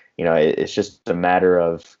 but it's just a matter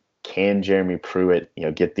of, can Jeremy Pruitt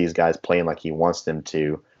get these guys playing like he wants them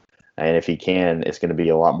to, and if he can, it's going to be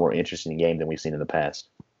a lot more interesting game than we've seen in the past.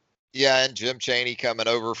 Yeah, and Jim Chaney coming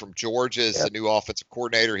over from Georgia as the new offensive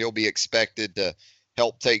coordinator. He'll be expected to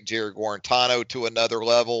help take Jared Guarantano to another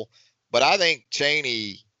level. But I think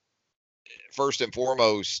Chaney, first and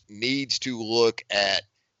foremost, needs to look at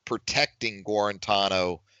protecting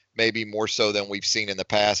Guarantano maybe more so than we've seen in the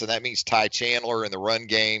past. And that means Ty Chandler in the run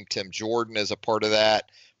game. Tim Jordan is a part of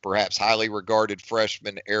that. Perhaps highly regarded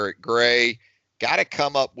freshman Eric Gray. Got to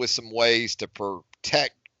come up with some ways to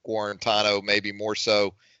protect Guarantano, maybe more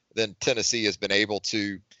so than Tennessee has been able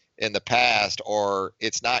to in the past, or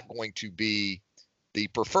it's not going to be the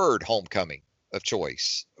preferred homecoming of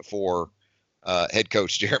choice for head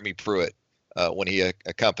coach Jeremy Pruitt when he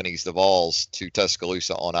accompanies the Vols to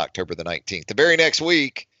Tuscaloosa on October the 19th. The very next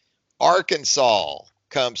week, Arkansas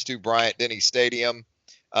comes to Bryant-Denny Stadium.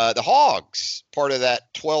 The Hogs, part of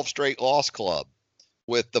that 12 straight loss club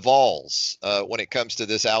with the Vols when it comes to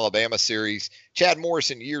this Alabama series. Chad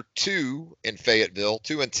Morris in year 2 in Fayetteville,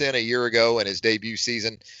 2-10 a year ago in his debut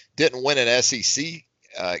season, didn't win an SEC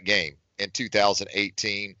game in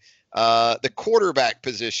 2018. The quarterback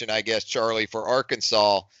position, I guess, Charlie, for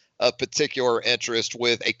Arkansas, of particular interest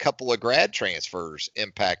with a couple of grad transfers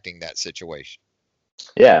impacting that situation.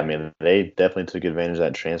 Yeah, I mean, they definitely took advantage of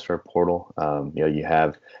that transfer portal. You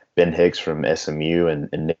have Ben Hicks from SMU and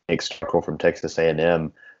Nick Starkel from Texas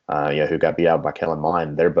A&M, who got beat out by Kellen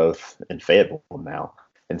Mond. They're both in Fayetteville now.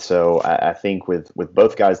 And so I think with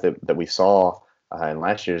both guys that we saw in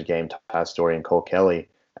last year's game, Ty Story and Cole Kelly,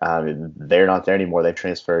 they're not there anymore. They've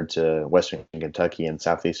transferred to Western Kentucky and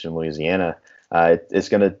Southeastern Louisiana. It's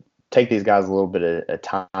going to take these guys a little bit of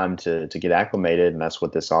time to get acclimated, and that's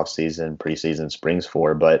what this offseason, preseason, spring's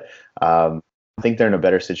for. But I think they're in a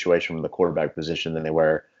better situation from the quarterback position than they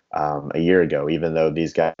were a year ago, even though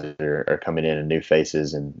these guys are coming in new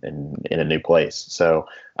faces and in a new place. So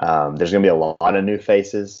there's going to be a lot of new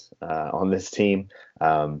faces on this team.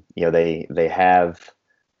 They have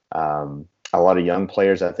a lot of young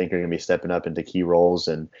players I think are going to be stepping up into key roles.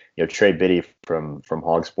 And, Trey Biddy from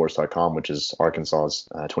hogsports.com, which is Arkansas's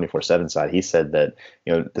 24/7 site, he said that,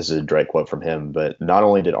 this is a direct quote from him, but not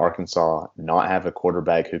only did Arkansas not have a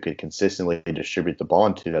quarterback who could consistently distribute the ball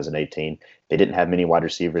in 2018, they didn't have many wide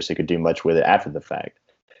receivers who could do much with it after the fact.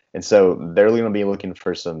 And so they're going to be looking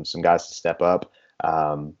for some guys to step up.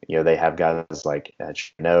 They have guys like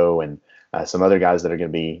Chino and some other guys that are going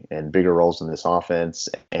to be in bigger roles in this offense.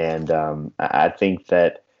 And I think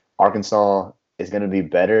that Arkansas is going to be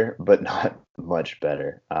better, but not much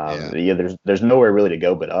better. There's nowhere really to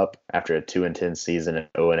go but up after a 2-10 season and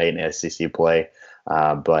 0-8 in SEC play.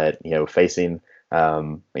 But facing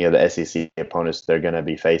the SEC opponents they're going to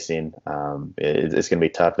be facing, it's going to be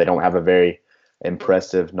tough. They don't have a very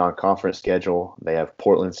impressive non-conference schedule. They have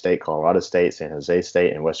Portland State, Colorado State, San Jose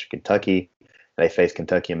State, and Western Kentucky. They face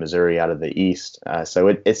Kentucky and Missouri out of the East, so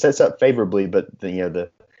it sets up favorably. But the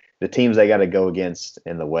teams they got to go against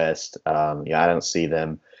in the West, I don't see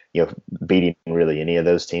them beating really any of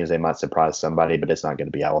those teams. They might surprise somebody, but it's not going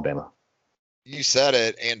to be Alabama. You said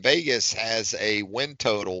it, and Vegas has a win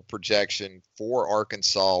total projection for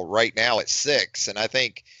Arkansas right now at 6, and I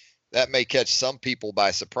think that may catch some people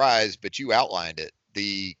by surprise, but you outlined it.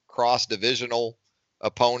 The cross-divisional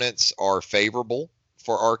opponents are favorable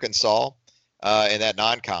for Arkansas, and that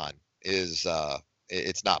non-con is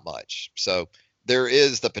it's not much. So there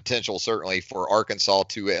is the potential certainly for Arkansas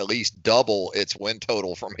to at least double its win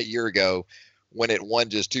total from a year ago when it won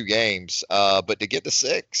just 2 games. But to get to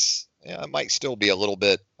 6, it might still be a little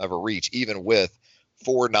bit of a reach, even with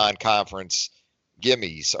 4 non-conference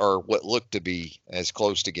gimmies, or what look to be as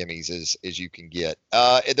close to gimmies as you can get.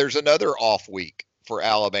 There's another off week for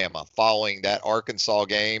Alabama following that Arkansas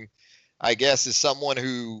game. I guess as someone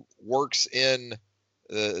who works in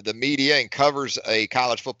the media and covers a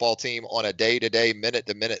college football team on a day-to-day,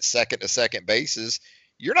 minute-to-minute, second-to-second basis,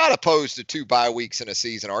 you're not opposed to 2 bye weeks in a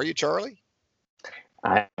season, are you, Charlie?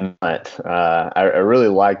 I'm not. I really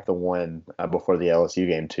like the one before the LSU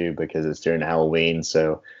game too, because it's during Halloween,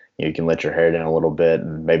 so you can let your hair down a little bit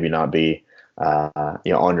and maybe not be on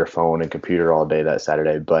your phone and computer all day that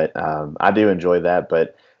Saturday. But I do enjoy that.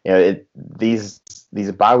 But these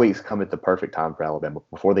bye weeks come at the perfect time for Alabama,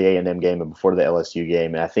 before the A&M game and before the LSU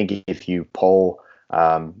game. And I think if you poll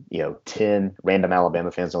 10 random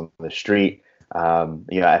Alabama fans on the street,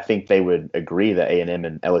 I think they would agree that A&M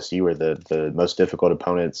and LSU are the most difficult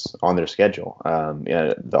opponents on their schedule.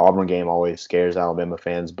 The Auburn game always scares Alabama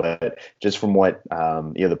fans, but just from what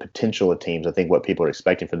the potential of teams, I think what people are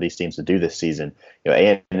expecting for these teams to do this season,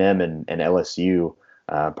 A&M and LSU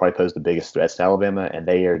probably pose the biggest threats to Alabama, and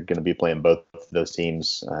they are going to be playing both of those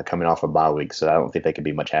teams coming off a bye week. So I don't think they could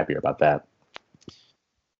be much happier about that.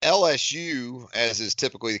 LSU, as is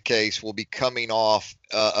typically the case, will be coming off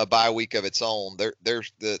a bye week of its own. They're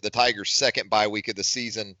the Tigers' second bye week of the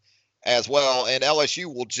season as well. And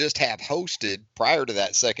LSU will just have hosted, prior to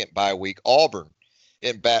that second bye week, Auburn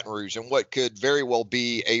in Baton Rouge, and what could very well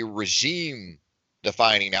be a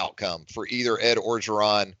regime-defining outcome for either Ed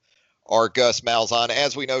Orgeron or Gus Malzahn.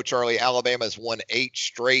 As we know, Charlie, Alabama has won 8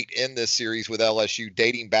 straight in this series with LSU,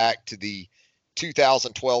 dating back to the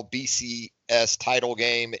 2012 BCS title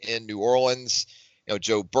game in New Orleans.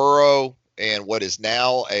 Joe Burrow and what is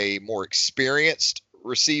now a more experienced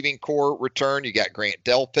receiving core return. You got Grant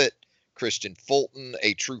Delpit, Christian Fulton,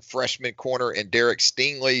 a true freshman corner, and Derek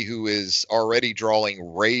Stingley, who is already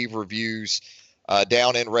drawing rave reviews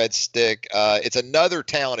down in Red Stick. It's another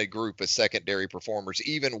talented group of secondary performers,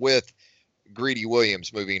 even with Greedy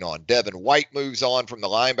Williams moving on. Devin White moves on from the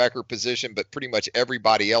linebacker position, but pretty much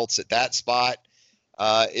everybody else at that spot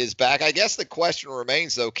is back. I guess the question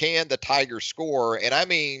remains, though, can the Tigers score? And I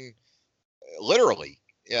mean, literally,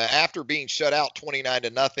 after being shut out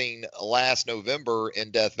 29-0 last November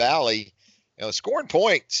in Death Valley, scoring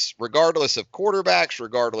points, regardless of quarterbacks,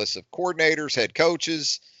 regardless of coordinators, head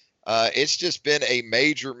coaches. It's just been a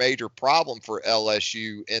major, major problem for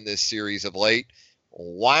LSU in this series of late.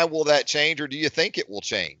 Why will that change, or do you think it will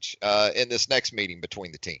change in this next meeting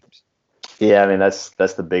between the teams? Yeah, I mean, that's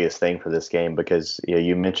the biggest thing for this game, because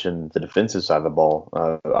you mentioned the defensive side of the ball.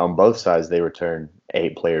 On both sides, they return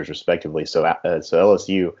 8 players respectively. So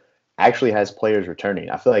LSU actually has players returning.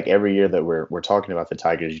 I feel like every year that we're talking about the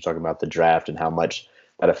Tigers, you're talking about the draft and how much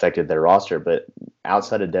that affected their roster. But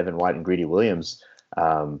outside of Devin White and Greedy Williams,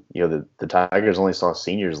 the Tigers only saw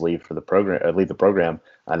seniors leave the program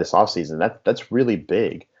this offseason. That's really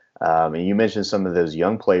big. And you mentioned some of those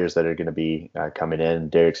young players that are going to be coming in.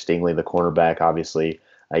 Derek Stingley, the cornerback, obviously.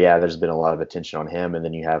 There's been a lot of attention on him. And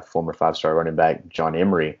then you have former 5-star running back John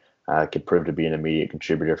Emery, could prove to be an immediate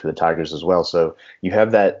contributor for the Tigers as well. So you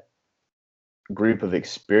have that group of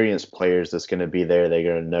experienced players that's going to be there. They're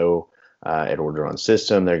going to know Ed Orgeron's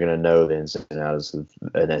system. They're going to know the ins and outs of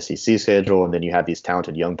an SEC schedule. And then you have these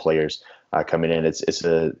talented young players coming in. It's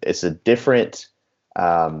a different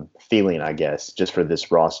feeling, I guess, just for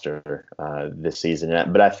this roster this season.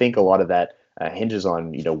 But I think a lot of that hinges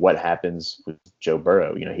on what happens with Joe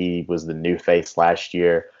Burrow. He was the new face last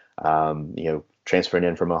year, transferring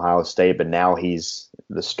in from Ohio State, but now he's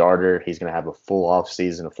the starter. He's going to have a full off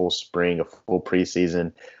season, a full spring, a full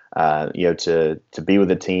preseason, to be with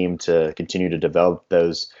the team, to continue to develop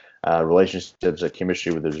those relationships and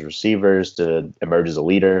chemistry with his receivers, to emerge as a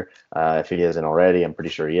leader. If he isn't already, I'm pretty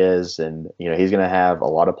sure he is. And, he's going to have a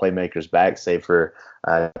lot of playmakers back, save for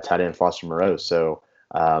tight end Foster Moreau. So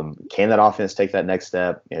Can that offense take that next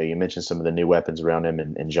step? You mentioned some of the new weapons around him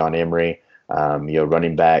and John Emery.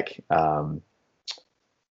 Running back.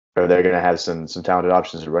 Or they're going to have some talented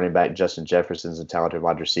options at running back. Justin Jefferson's a talented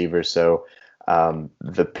wide receiver. So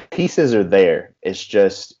the pieces are there. It's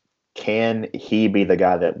just, can he be the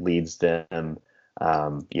guy that leads them,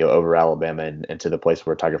 over Alabama and to the place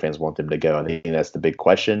where Tiger fans want them to go? I think that's the big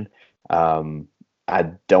question.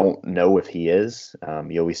 I don't know if he is.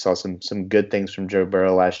 We saw some good things from Joe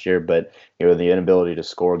Burrow last year, but the inability to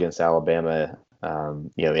score against Alabama,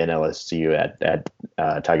 in LSU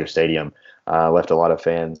at Tiger Stadium, left a lot of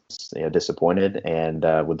fans disappointed.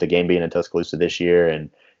 And with the game being in Tuscaloosa this year, and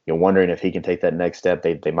wondering if he can take that next step,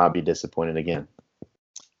 they might be disappointed again.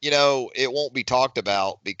 It won't be talked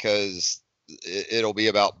about because it'll be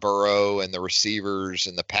about Burrow and the receivers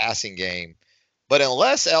and the passing game. But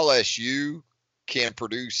unless LSU can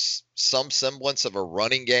produce some semblance of a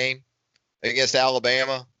running game against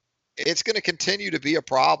Alabama, it's going to continue to be a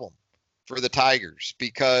problem for the Tigers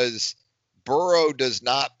because Burrow does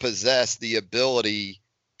not possess the ability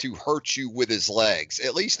to hurt you with his legs,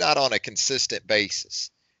 at least not on a consistent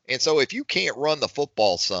basis. And so if you can't run the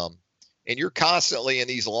football some, and you're constantly in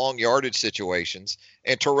these long yardage situations,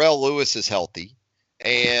 and Terrell Lewis is healthy,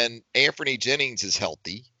 and Anthony Jennings is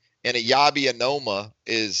healthy, and Ayabi Anoma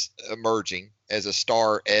is emerging as a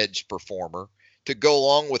star edge performer to go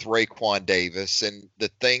along with Raekwon Davis and the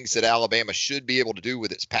things that Alabama should be able to do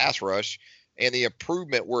with its pass rush and the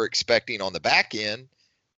improvement we're expecting on the back end,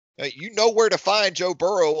 you know where to find Joe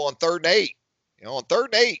Burrow on 3rd and 8. On 3rd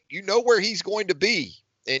and 8, you know where he's going to be.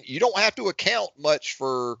 And you don't have to account much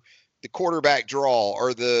for the quarterback draw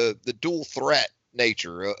or the dual threat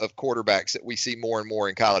nature of quarterbacks that we see more and more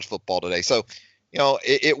in college football today. So,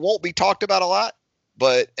 it won't be talked about a lot,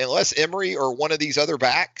 but unless Emery or one of these other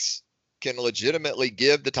backs can legitimately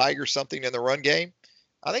give the Tigers something in the run game,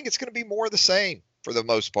 I think it's going to be more of the same for the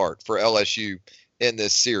most part for LSU in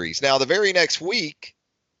this series. Now, the very next week,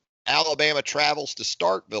 Alabama travels to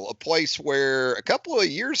Starkville, a place where a couple of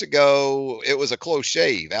years ago it was a close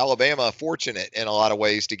shave. Alabama fortunate in a lot of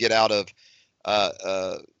ways to get out of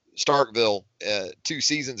Starkville 2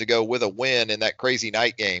 seasons ago with a win in that crazy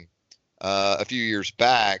night game a few years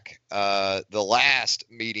back. The last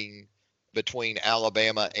meeting between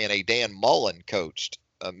Alabama and a Dan Mullen coached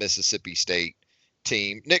Mississippi State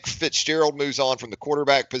team. Nick Fitzgerald moves on from the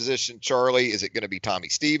quarterback position. Charlie, is it going to be Tommy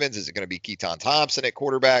Stevens? Is it going to be Keaton Thompson at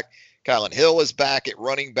quarterback? Kylan Hill is back at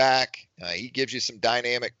running back. He gives you some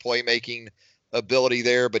dynamic playmaking ability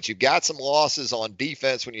there, but you've got some losses on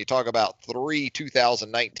defense when you talk about 3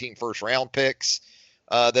 2019 first-round picks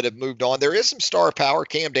that have moved on. There is some star power.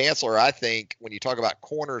 Cam Dantzler, I think, when you talk about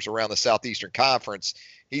corners around the Southeastern Conference,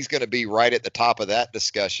 he's going to be right at the top of that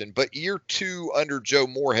discussion. But year 2 under Joe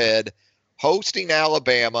Moorhead, hosting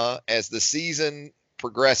Alabama as the season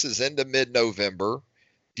progresses into mid-November,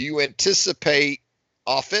 do you anticipate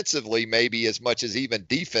offensively, maybe as much as even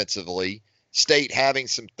defensively, State having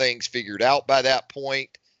some things figured out by that point?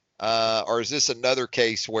 Or is this another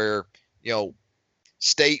case where,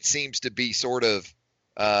 State seems to be sort of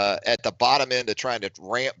at the bottom end of trying to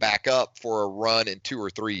ramp back up for a run in 2 or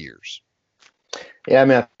 3 years? Yeah, I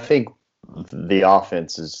mean, I think the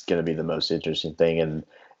offense is going to be the most interesting thing.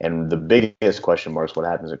 And the biggest question mark is what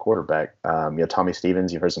happens at quarterback. Tommy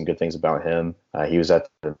Stevens, you've heard some good things about him. He was at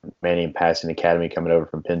the Manning Passing Academy coming over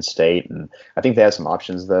from Penn State. And I think they have some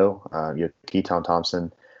options, though. Keaton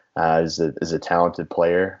Thompson is a talented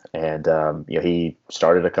player. And, he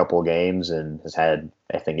started a couple of games and has had,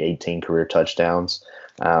 I think, 18 career touchdowns.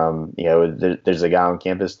 There's a guy on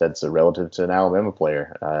campus that's a relative to an Alabama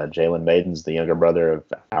player. Jalen Mayden's the younger brother of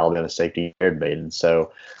Alabama safety Jared Mayden.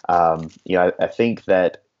 So, I think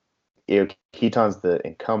that Keaton's the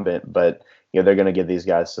incumbent, but they're going to give these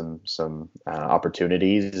guys some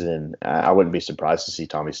opportunities, and I wouldn't be surprised to see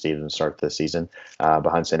Tommy Stevens start this season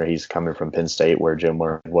behind center. He's coming from Penn State, where Jim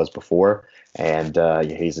Moore was before, and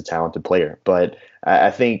he's a talented player. But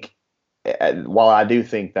I think, while I do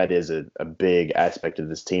think that is a big aspect of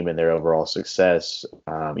this team and their overall success,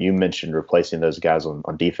 you mentioned replacing those guys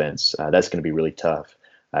on defense. That's going to be really tough.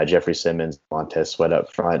 Jeffrey Simmons, Montez Sweat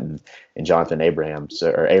up front, and Jonathan Abram,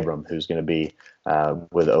 who's going to be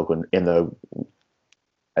with Oakland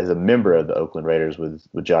as a member of the Oakland Raiders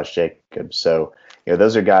with Josh Jacobs. So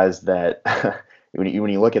those are guys that when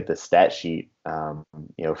you look at the stat sheet,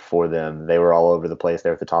 for them, they were all over the place.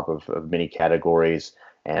 They're at the top of many categories,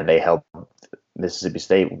 and they helped Mississippi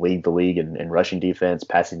State lead the league in rushing defense,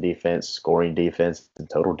 passing defense, scoring defense, and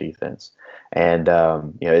total defense. And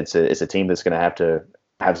it's a team that's going to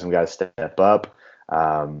have some guys step up.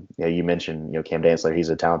 You mentioned Cam Dantzler. He's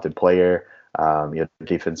a talented player.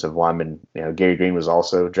 Defensive lineman, Gary Green was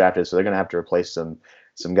also drafted, so they're going to have to replace some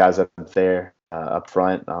guys up there up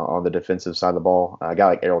front on the defensive side of the ball. A guy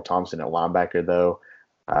like Errol Thompson at linebacker, though,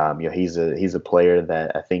 he's a player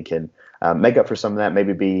that I think can make up for some of that.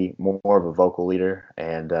 Maybe be more of a vocal leader,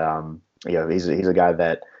 and he's a guy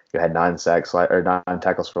that had 9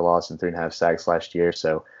 tackles for loss and 3.5 sacks last year.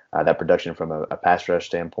 So that production from a pass rush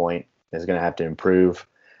standpoint is going to have to improve.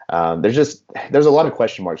 There's a lot of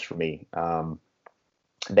question marks for me.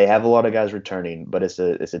 They have a lot of guys returning, but it's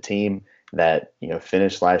a team that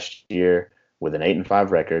finished last year with an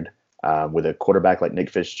 8-5 record, with a quarterback like Nick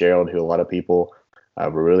Fitzgerald, who a lot of people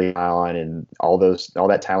were really high on, and all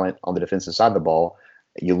that talent on the defensive side of the ball.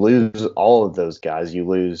 You lose all of those guys. You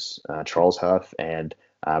lose Charles Huff and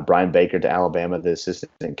Brian Baker to Alabama. The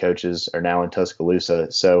assistant coaches are now in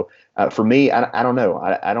Tuscaloosa. So for me, I don't know.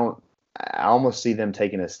 I almost see them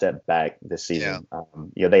taking a step back this season.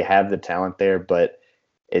 Yeah. They have the talent there, but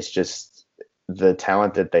it's just the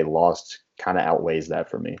talent that they lost kind of outweighs that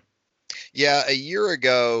for me. Yeah, a year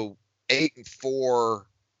ago, 8-4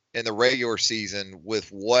 in the regular season with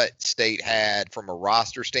what State had from a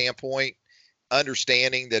roster standpoint,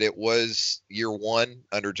 understanding that it was year one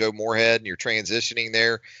under Joe Moorhead and you're transitioning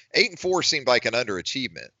there, 8-4 seemed like an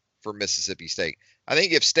underachievement for Mississippi State. I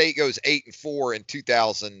think if State goes 8-4 in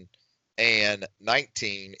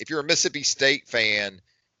 2019, if you're a Mississippi State fan,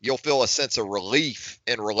 you'll feel a sense of relief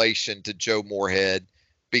in relation to Joe Moorhead,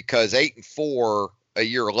 because 8-4 a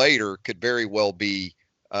year later could very well be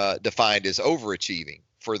defined as overachieving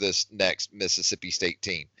for this next Mississippi State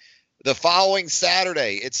team. The following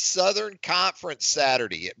Saturday, it's Southern Conference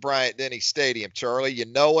Saturday at Bryant-Denny Stadium. Charlie, you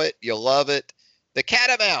know it, you love it. The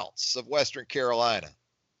Catamounts of Western Carolina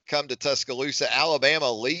come to Tuscaloosa. Alabama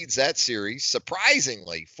leads that series,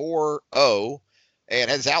 surprisingly, 4-0, and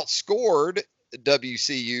has outscored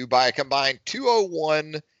WCU by a combined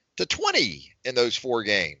 201-20 in those 4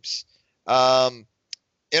 games.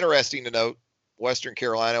 Interesting to note, Western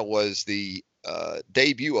Carolina was the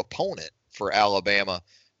debut opponent for Alabama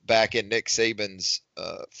back in Nick Saban's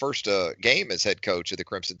first game as head coach of the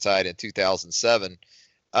Crimson Tide in 2007.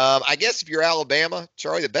 I guess if you're Alabama,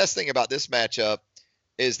 Charlie, the best thing about this matchup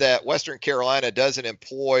is that Western Carolina doesn't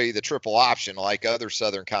employ the triple option like other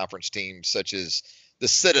Southern Conference teams, such as the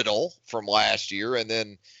Citadel from last year, and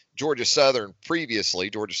then Georgia Southern previously.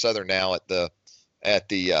 Georgia Southern now at the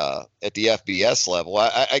FBS level.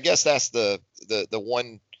 I guess that's the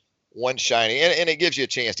one shining, and it gives you a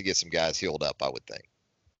chance to get some guys healed up, I would think.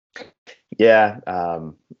 Yeah,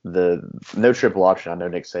 the no triple option. I know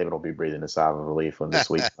Nick Saban will be breathing a sigh of relief when this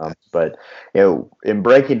week comes. But in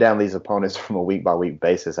breaking down these opponents from a week by week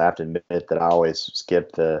basis, I have to admit that I always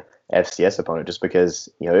skip the FCS opponent just because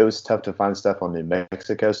it was tough to find stuff on New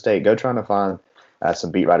Mexico State. Go trying to find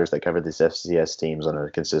some beat writers that cover these FCS teams on a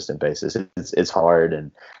consistent basis. It's hard,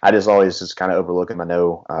 and I just always just kind of overlook them. I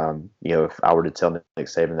know, if I were to tell Nick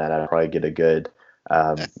Saban that, I'd probably get a good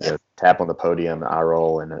tap on the podium, eye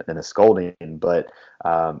roll, and a scolding. But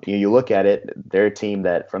you look at it, they're a team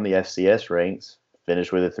that from the FCS ranks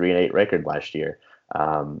finished with a 3-8 record last year.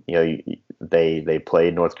 They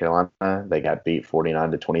played North Carolina. They got beat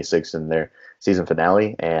 49-26 in their season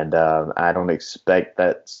finale, and I don't expect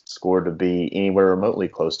that score to be anywhere remotely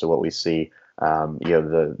close to what we see.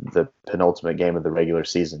 The penultimate game of the regular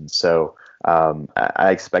season. So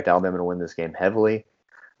I expect Alabama to win this game handily,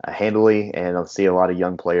 and I'll see a lot of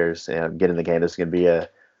young players get in the game. This is going to be a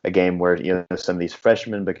game where some of these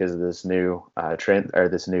freshmen, because of this new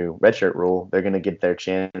this new redshirt rule, they're going to get their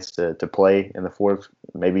chance to play in the fourth,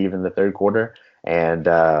 maybe even the third quarter, and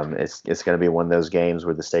it's going to be one of those games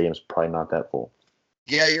where the stadium's probably not that full.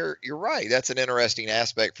 Yeah, you're right. That's an interesting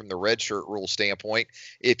aspect from the redshirt rule standpoint.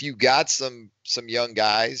 If you got some young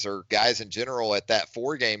guys or guys in general at that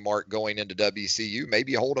 4-game mark going into WCU,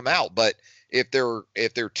 maybe you hold them out. But if they're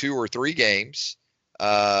 2 or 3 games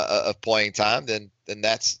of playing time, then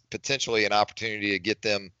that's potentially an opportunity to get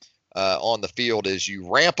them on the field as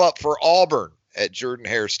you ramp up for Auburn at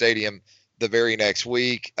Jordan-Hare Stadium the very next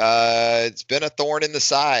week. It's been a thorn in the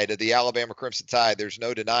side of the Alabama Crimson Tide. There's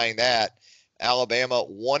no denying that. Alabama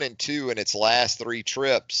 1-2 in its last 3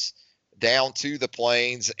 trips down to the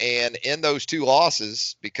Plains, and in those 2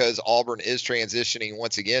 losses, because Auburn is transitioning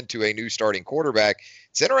once again to a new starting quarterback,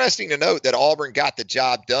 it's interesting to note that Auburn got the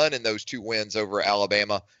job done in those 2 wins over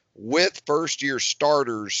Alabama with first-year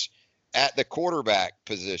starters at the quarterback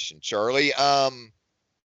position. Charlie,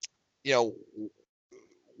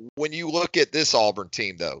 when you look at this Auburn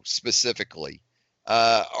team, though, specifically,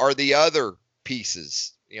 are the other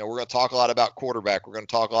pieces? We're going to talk a lot about quarterback. We're going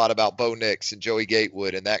to talk a lot about Bo Nix and Joey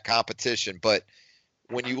Gatewood and that competition. But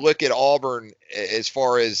when you look at Auburn as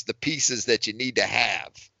far as the pieces that you need to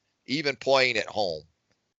have, even playing at home,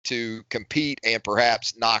 to compete and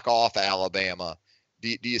perhaps knock off Alabama?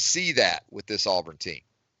 Do you see that with this Auburn team?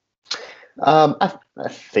 I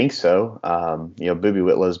think so. Boobie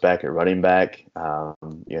Whitlow's back at running back.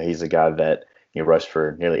 He's a guy that rushed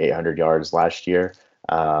for nearly 800 yards last year.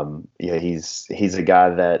 He's a guy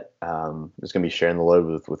that is going to be sharing the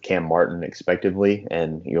load with Cam Martin expectively.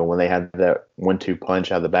 And when they have that 1-2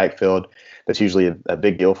 punch out of the backfield, that's usually a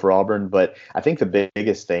big deal for Auburn. But I think the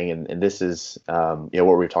biggest thing, and this is what we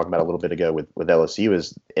were talking about a little bit ago with LSU,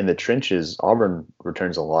 is in the trenches. Auburn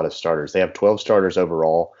returns a lot of starters. They have 12 starters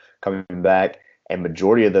overall coming back, and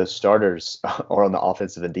majority of those starters are on the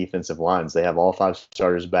offensive and defensive lines. They have all 5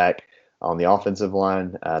 starters back on the offensive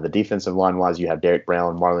line. The defensive line wise, you have Derek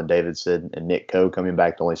Brown, Marlon Davidson, and Nick Coe coming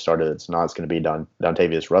back. The only starter that's not is going to be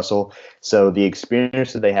Dontavius Russell. So the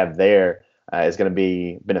experience that they have there is going to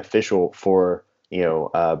be beneficial for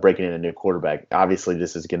breaking in a new quarterback. Obviously,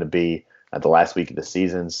 this is going to be the last week of the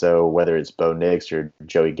season, so whether it's Bo Nix or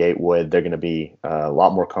Joey Gatewood, they're going to be a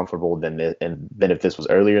lot more comfortable than if this was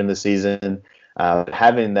earlier in the season.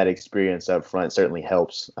 Having that experience up front certainly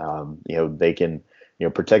helps. They can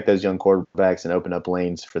protect those young quarterbacks and open up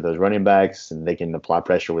lanes for those running backs, and they can apply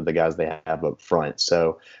pressure with the guys they have up front.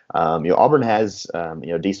 So, Auburn has,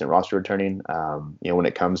 decent roster returning. When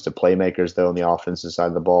it comes to playmakers, though, on the offensive side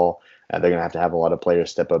of the ball, they're going to have a lot of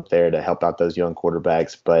players step up there to help out those young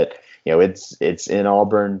quarterbacks. But, it's in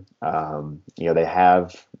Auburn. They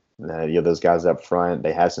have, those guys up front.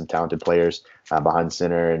 They have some talented players behind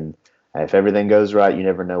center. And if everything goes right, you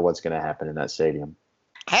never know what's going to happen in that stadium.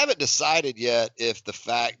 I haven't decided yet if the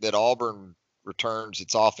fact that Auburn returns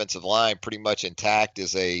its offensive line pretty much intact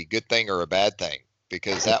is a good thing or a bad thing,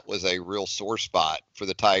 because that was a real sore spot for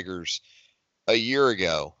the Tigers a year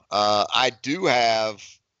ago. I do have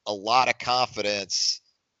a lot of confidence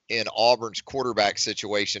in Auburn's quarterback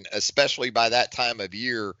situation, especially by that time of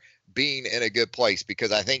year being in a good place,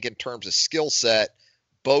 because I think in terms of skill set,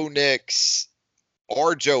 Bo Nix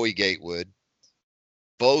or Joey Gatewood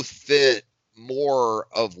both fit more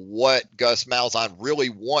of what Gus Malzahn really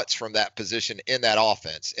wants from that position in that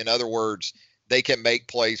offense. In other words, they can make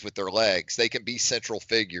plays with their legs. They can be central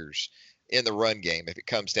figures in the run game if it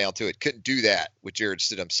comes down to it. Couldn't do that with Jarrett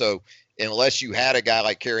Stidham. So unless you had a guy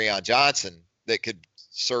like Kerryon Johnson that could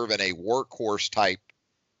serve in a workhorse type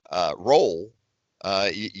role,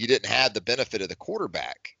 you didn't have the benefit of the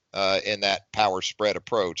quarterback in that power spread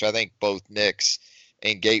approach. I think both Nix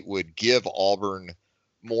and Gatewood give Auburn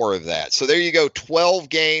more of that. So there you go, 12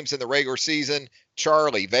 games in the regular season.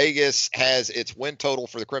 Charlie, Vegas has its win total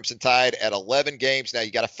for the Crimson Tide at 11 games. Now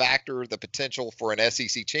you got to factor the potential for an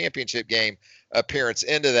SEC championship game appearance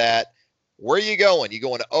into that. Where are you going? You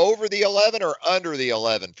going over the 11 or under the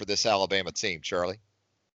 11 for this Alabama team, Charlie?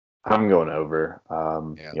 I'm going over.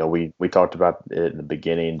 We talked about it in the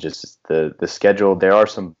beginning, just the schedule. There are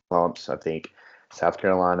some bumps. I think South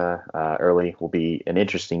Carolina early will be an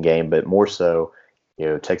interesting game, but more so,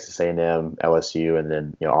 Texas A&M, LSU, and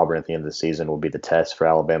then Auburn at the end of the season will be the test for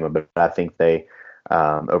Alabama. But I think they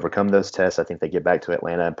overcome those tests. I think they get back to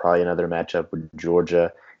Atlanta and probably another matchup with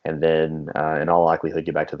Georgia, and then in all likelihood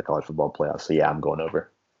get back to the college football playoffs. So yeah, I'm going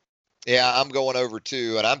over. Yeah, I'm going over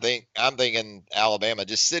too, and I'm thinking Alabama.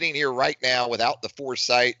 Just sitting here right now without the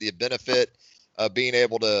foresight, the benefit of being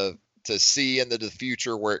able to see into the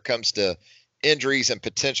future where it comes to injuries and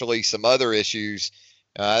potentially some other issues.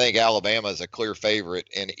 I think Alabama is a clear favorite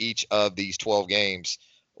in each of these 12 games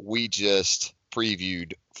we just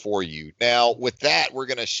previewed for you. Now, with that, we're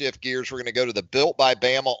going to shift gears. We're going to go to the Built by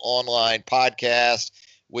Bama online podcast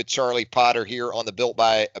with Charlie Potter here on the Built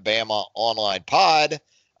by Bama online pod.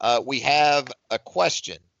 We have a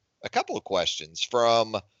couple of questions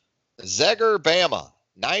from Zegger Bama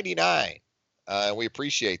 99. We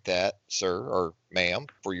appreciate that, sir or ma'am,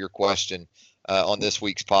 for your question on this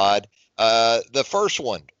week's pod. The first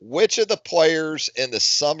one, which of the players in the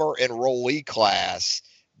summer enrollee class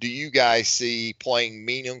do you guys see playing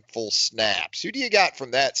meaningful snaps? Who do you got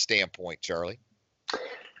from that standpoint, Charlie?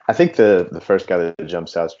 I think the first guy that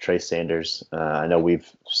jumps out is Trey Sanders. I know we've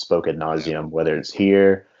spoke ad nauseum, whether it's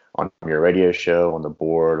here, on your radio show, on the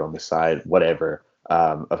board, on the site, whatever,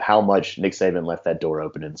 of how much Nick Saban left that door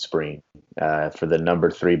open in the spring for the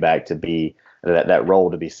number 3 back to be that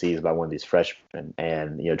role to be seized by one of these freshmen.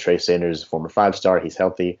 And, Trey Sanders is a former 5-star. He's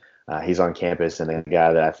healthy. He's on campus, and a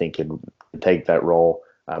guy that I think can take that role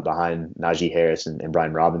behind Najee Harris and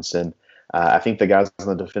Brian Robinson. I think the guys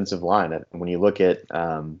on the defensive line, when you look at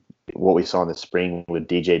what we saw in the spring with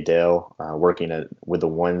DJ Dale working with the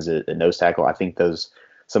ones at nose tackle, I think those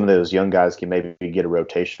some of those young guys can maybe get a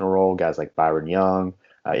rotational role. Guys like Byron Young,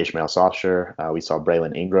 Ishmael Sopsher. We saw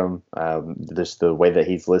Braylon Ingram. Just the way that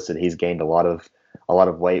he's listed, he's gained a lot of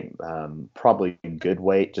weight, probably good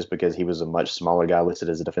weight, just because he was a much smaller guy listed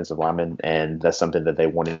as a defensive lineman, and that's something that they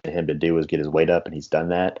wanted him to do, was get his weight up, and he's done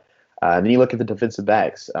that. And then you look at the defensive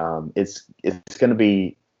backs. It's going to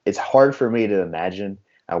be, it's hard for me to imagine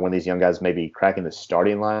when these young guys may be cracking the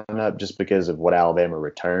starting lineup, just because of what Alabama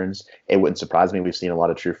returns. It wouldn't surprise me. We've seen a lot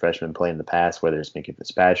of true freshmen play in the past, whether it's Minkah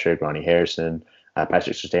Fitzpatrick, Ronnie Harrison,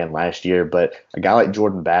 Patrick Surtain last year, but a guy like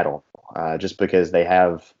Jordan Battle, just because they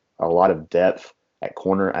have a lot of depth at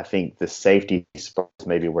corner. I think the safety spots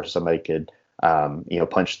maybe where somebody could,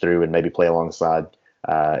 punch through and maybe play alongside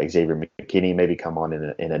Xavier McKinney, maybe come on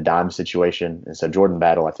in a dime situation. And so Jordan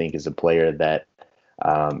Battle, I think, is a player that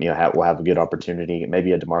will have a good opportunity.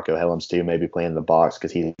 Maybe a DeMarco Hellams too, maybe playing the box,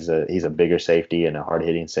 because he's a bigger safety and a hard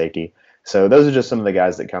hitting safety. So those are just some of the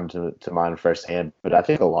guys that come to mind firsthand. But I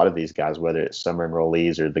think a lot of these guys, whether it's summer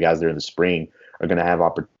enrollees or the guys that are in the spring, are going to have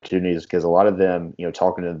opportunities, because a lot of them,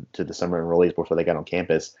 talking to the summer enrollees before they got on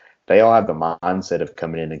campus, they all have the mindset of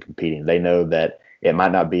coming in and competing. They know that it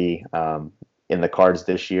might not be in the cards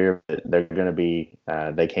this year, but they're going to be,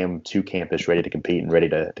 they came to campus ready to compete and ready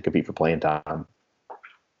to compete for playing time.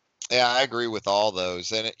 Yeah, I agree with all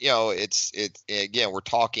those. And, it's again, we're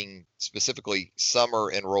talking specifically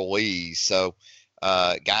summer enrollees. So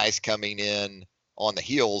guys coming in on the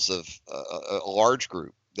heels of a large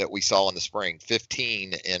group that we saw in the spring,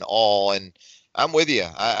 15 in all. And I'm with you.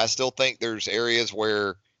 I still think there's areas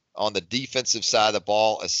where on the defensive side of the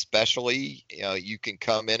ball, especially, you can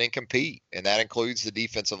come in and compete. And that includes the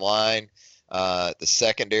defensive line, the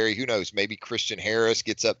secondary. Who knows? Maybe Christian Harris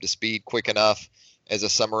gets up to speed quick enough as a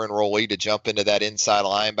summer enrollee to jump into that inside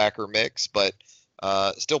linebacker mix, but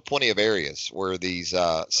still plenty of areas where these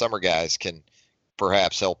summer guys can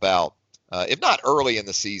perhaps help out. If not early in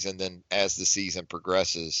the season, then as the season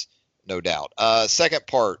progresses, no doubt. Second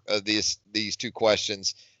part of these two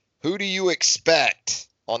questions: who do you expect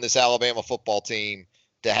on this Alabama football team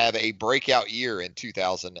to have a breakout year in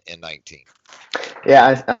 2019?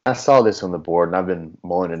 Yeah, I saw this on the board, and I've been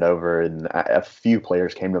mulling it over, and a few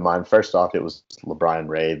players came to mind. First off, it was LeBron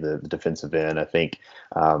Ray, the defensive end. I think,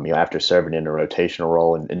 after serving in a rotational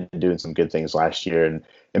role and doing some good things last year,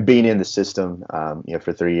 and being in the system,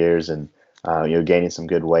 for 3 years, and gaining some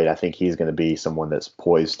good weight, I think he's going to be someone that's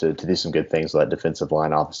poised to do some good things with that defensive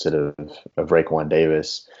line opposite of Raekwon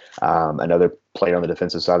Davis. Another player on the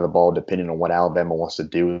defensive side of the ball, depending on what Alabama wants to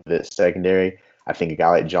do with its secondary, I think a guy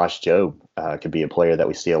like Josh Jobe could be a player that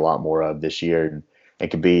we see a lot more of this year, and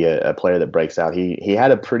could be a player that breaks out. He had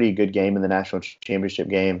a pretty good game in the national championship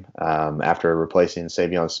game. After replacing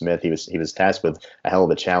Savion Smith, he was tasked with a hell of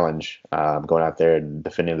a challenge, going out there and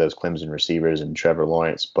defending those Clemson receivers and Trevor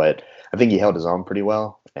Lawrence. But I think he held his own pretty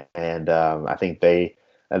well, and I think they're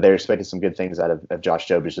expecting some good things out of Josh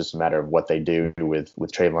Jobe. It's just a matter of what they do with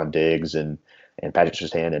Trayvon Diggs and Patrick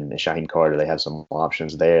Surtain and Shaheem Carter. They have some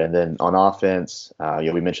options there. And then on offense,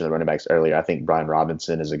 we mentioned the running backs earlier. I think Brian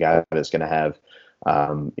Robinson is a guy that's going to have,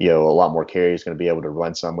 a lot more carries, going to be able to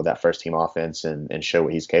run some with that first team offense and show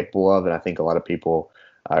what he's capable of. And I think a lot of people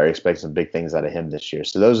are expecting some big things out of him this year.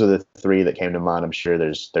 So those are the three that came to mind. I'm sure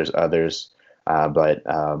there's others. But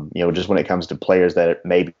just when it comes to players that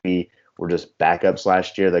maybe were just backups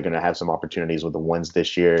last year, they're going to have some opportunities with the ones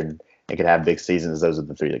this year, and could have big seasons. Those are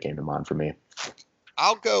the three that came to mind for me.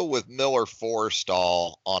 I'll go with Miller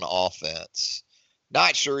Forristall on offense.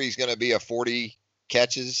 Not sure he's going to be a 40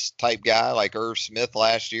 catches type guy like Irv Smith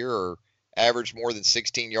last year, or average more than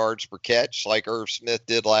 16 yards per catch like Irv Smith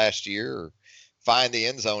did last year, or find the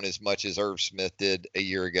end zone as much as Irv Smith did a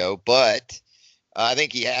year ago. But I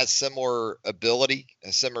think he has similar ability,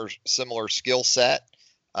 a similar skill set.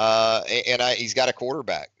 He's got a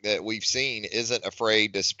quarterback that we've seen isn't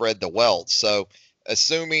afraid to spread the wealth. So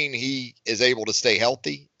assuming he is able to stay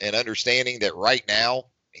healthy and understanding that right now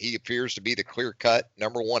he appears to be the clear-cut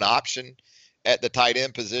number one option at the tight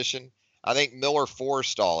end position, I think Miller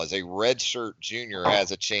Forristall as a redshirt junior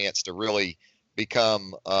has a chance to really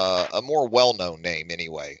become a more well-known name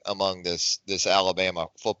anyway among this Alabama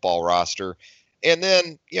football roster. And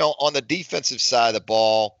then, on the defensive side of the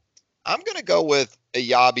ball, I'm going to go with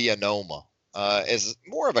Eyabi Anoma as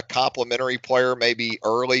more of a complimentary player, maybe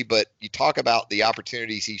early, but you talk about the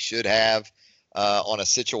opportunities he should have on a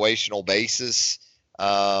situational basis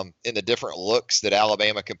in the different looks that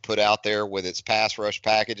Alabama can put out there with its pass rush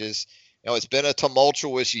packages. It's been a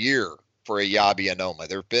tumultuous year for Eyabi Anoma.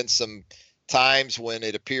 There have been some times when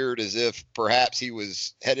it appeared as if perhaps he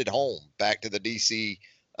was headed home back to the D.C.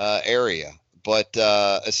 area. But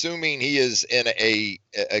assuming he is in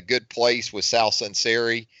a good place with Sal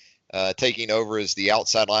Sunseri taking over as the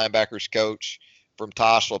outside linebackers coach from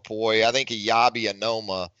Tosh Lapoy, I think Iyabi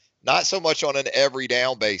Anoma, not so much on an every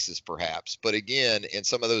down basis perhaps, but again, in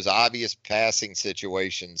some of those obvious passing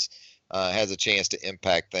situations, has a chance to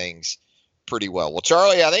impact things pretty well. Well,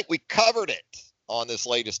 Charlie, I think we covered it on this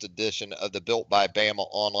latest edition of the Built by Bama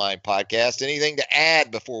online podcast. Anything to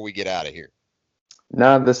add before we get out of here?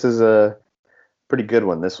 No, this is a pretty good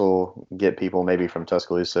one. This will get people maybe from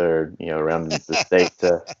Tuscaloosa or around the state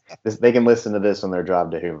they can listen to this on their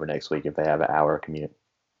drive to Hoover next week if they have an hour commute.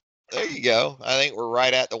 There you go. I think we're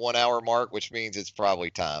right at the 1 hour mark, which means it's probably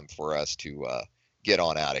time for us to get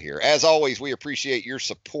on out of here. As always, we appreciate your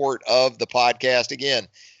support of the podcast. Again,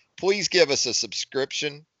 please give us a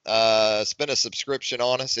subscription. Spend a subscription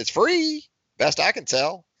on us. It's free, best I can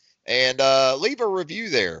tell. And leave a review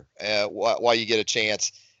there while you get a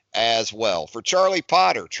chance as well. For Charlie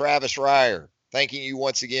Potter, Travis Reier, thanking you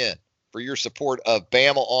once again for your support of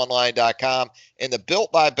BamaOnline.com and the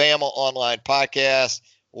Built by Bama Online podcast.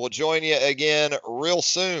 We'll join you again real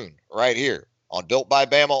soon right here on Built by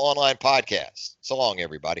Bama Online podcast. So long,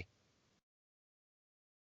 everybody.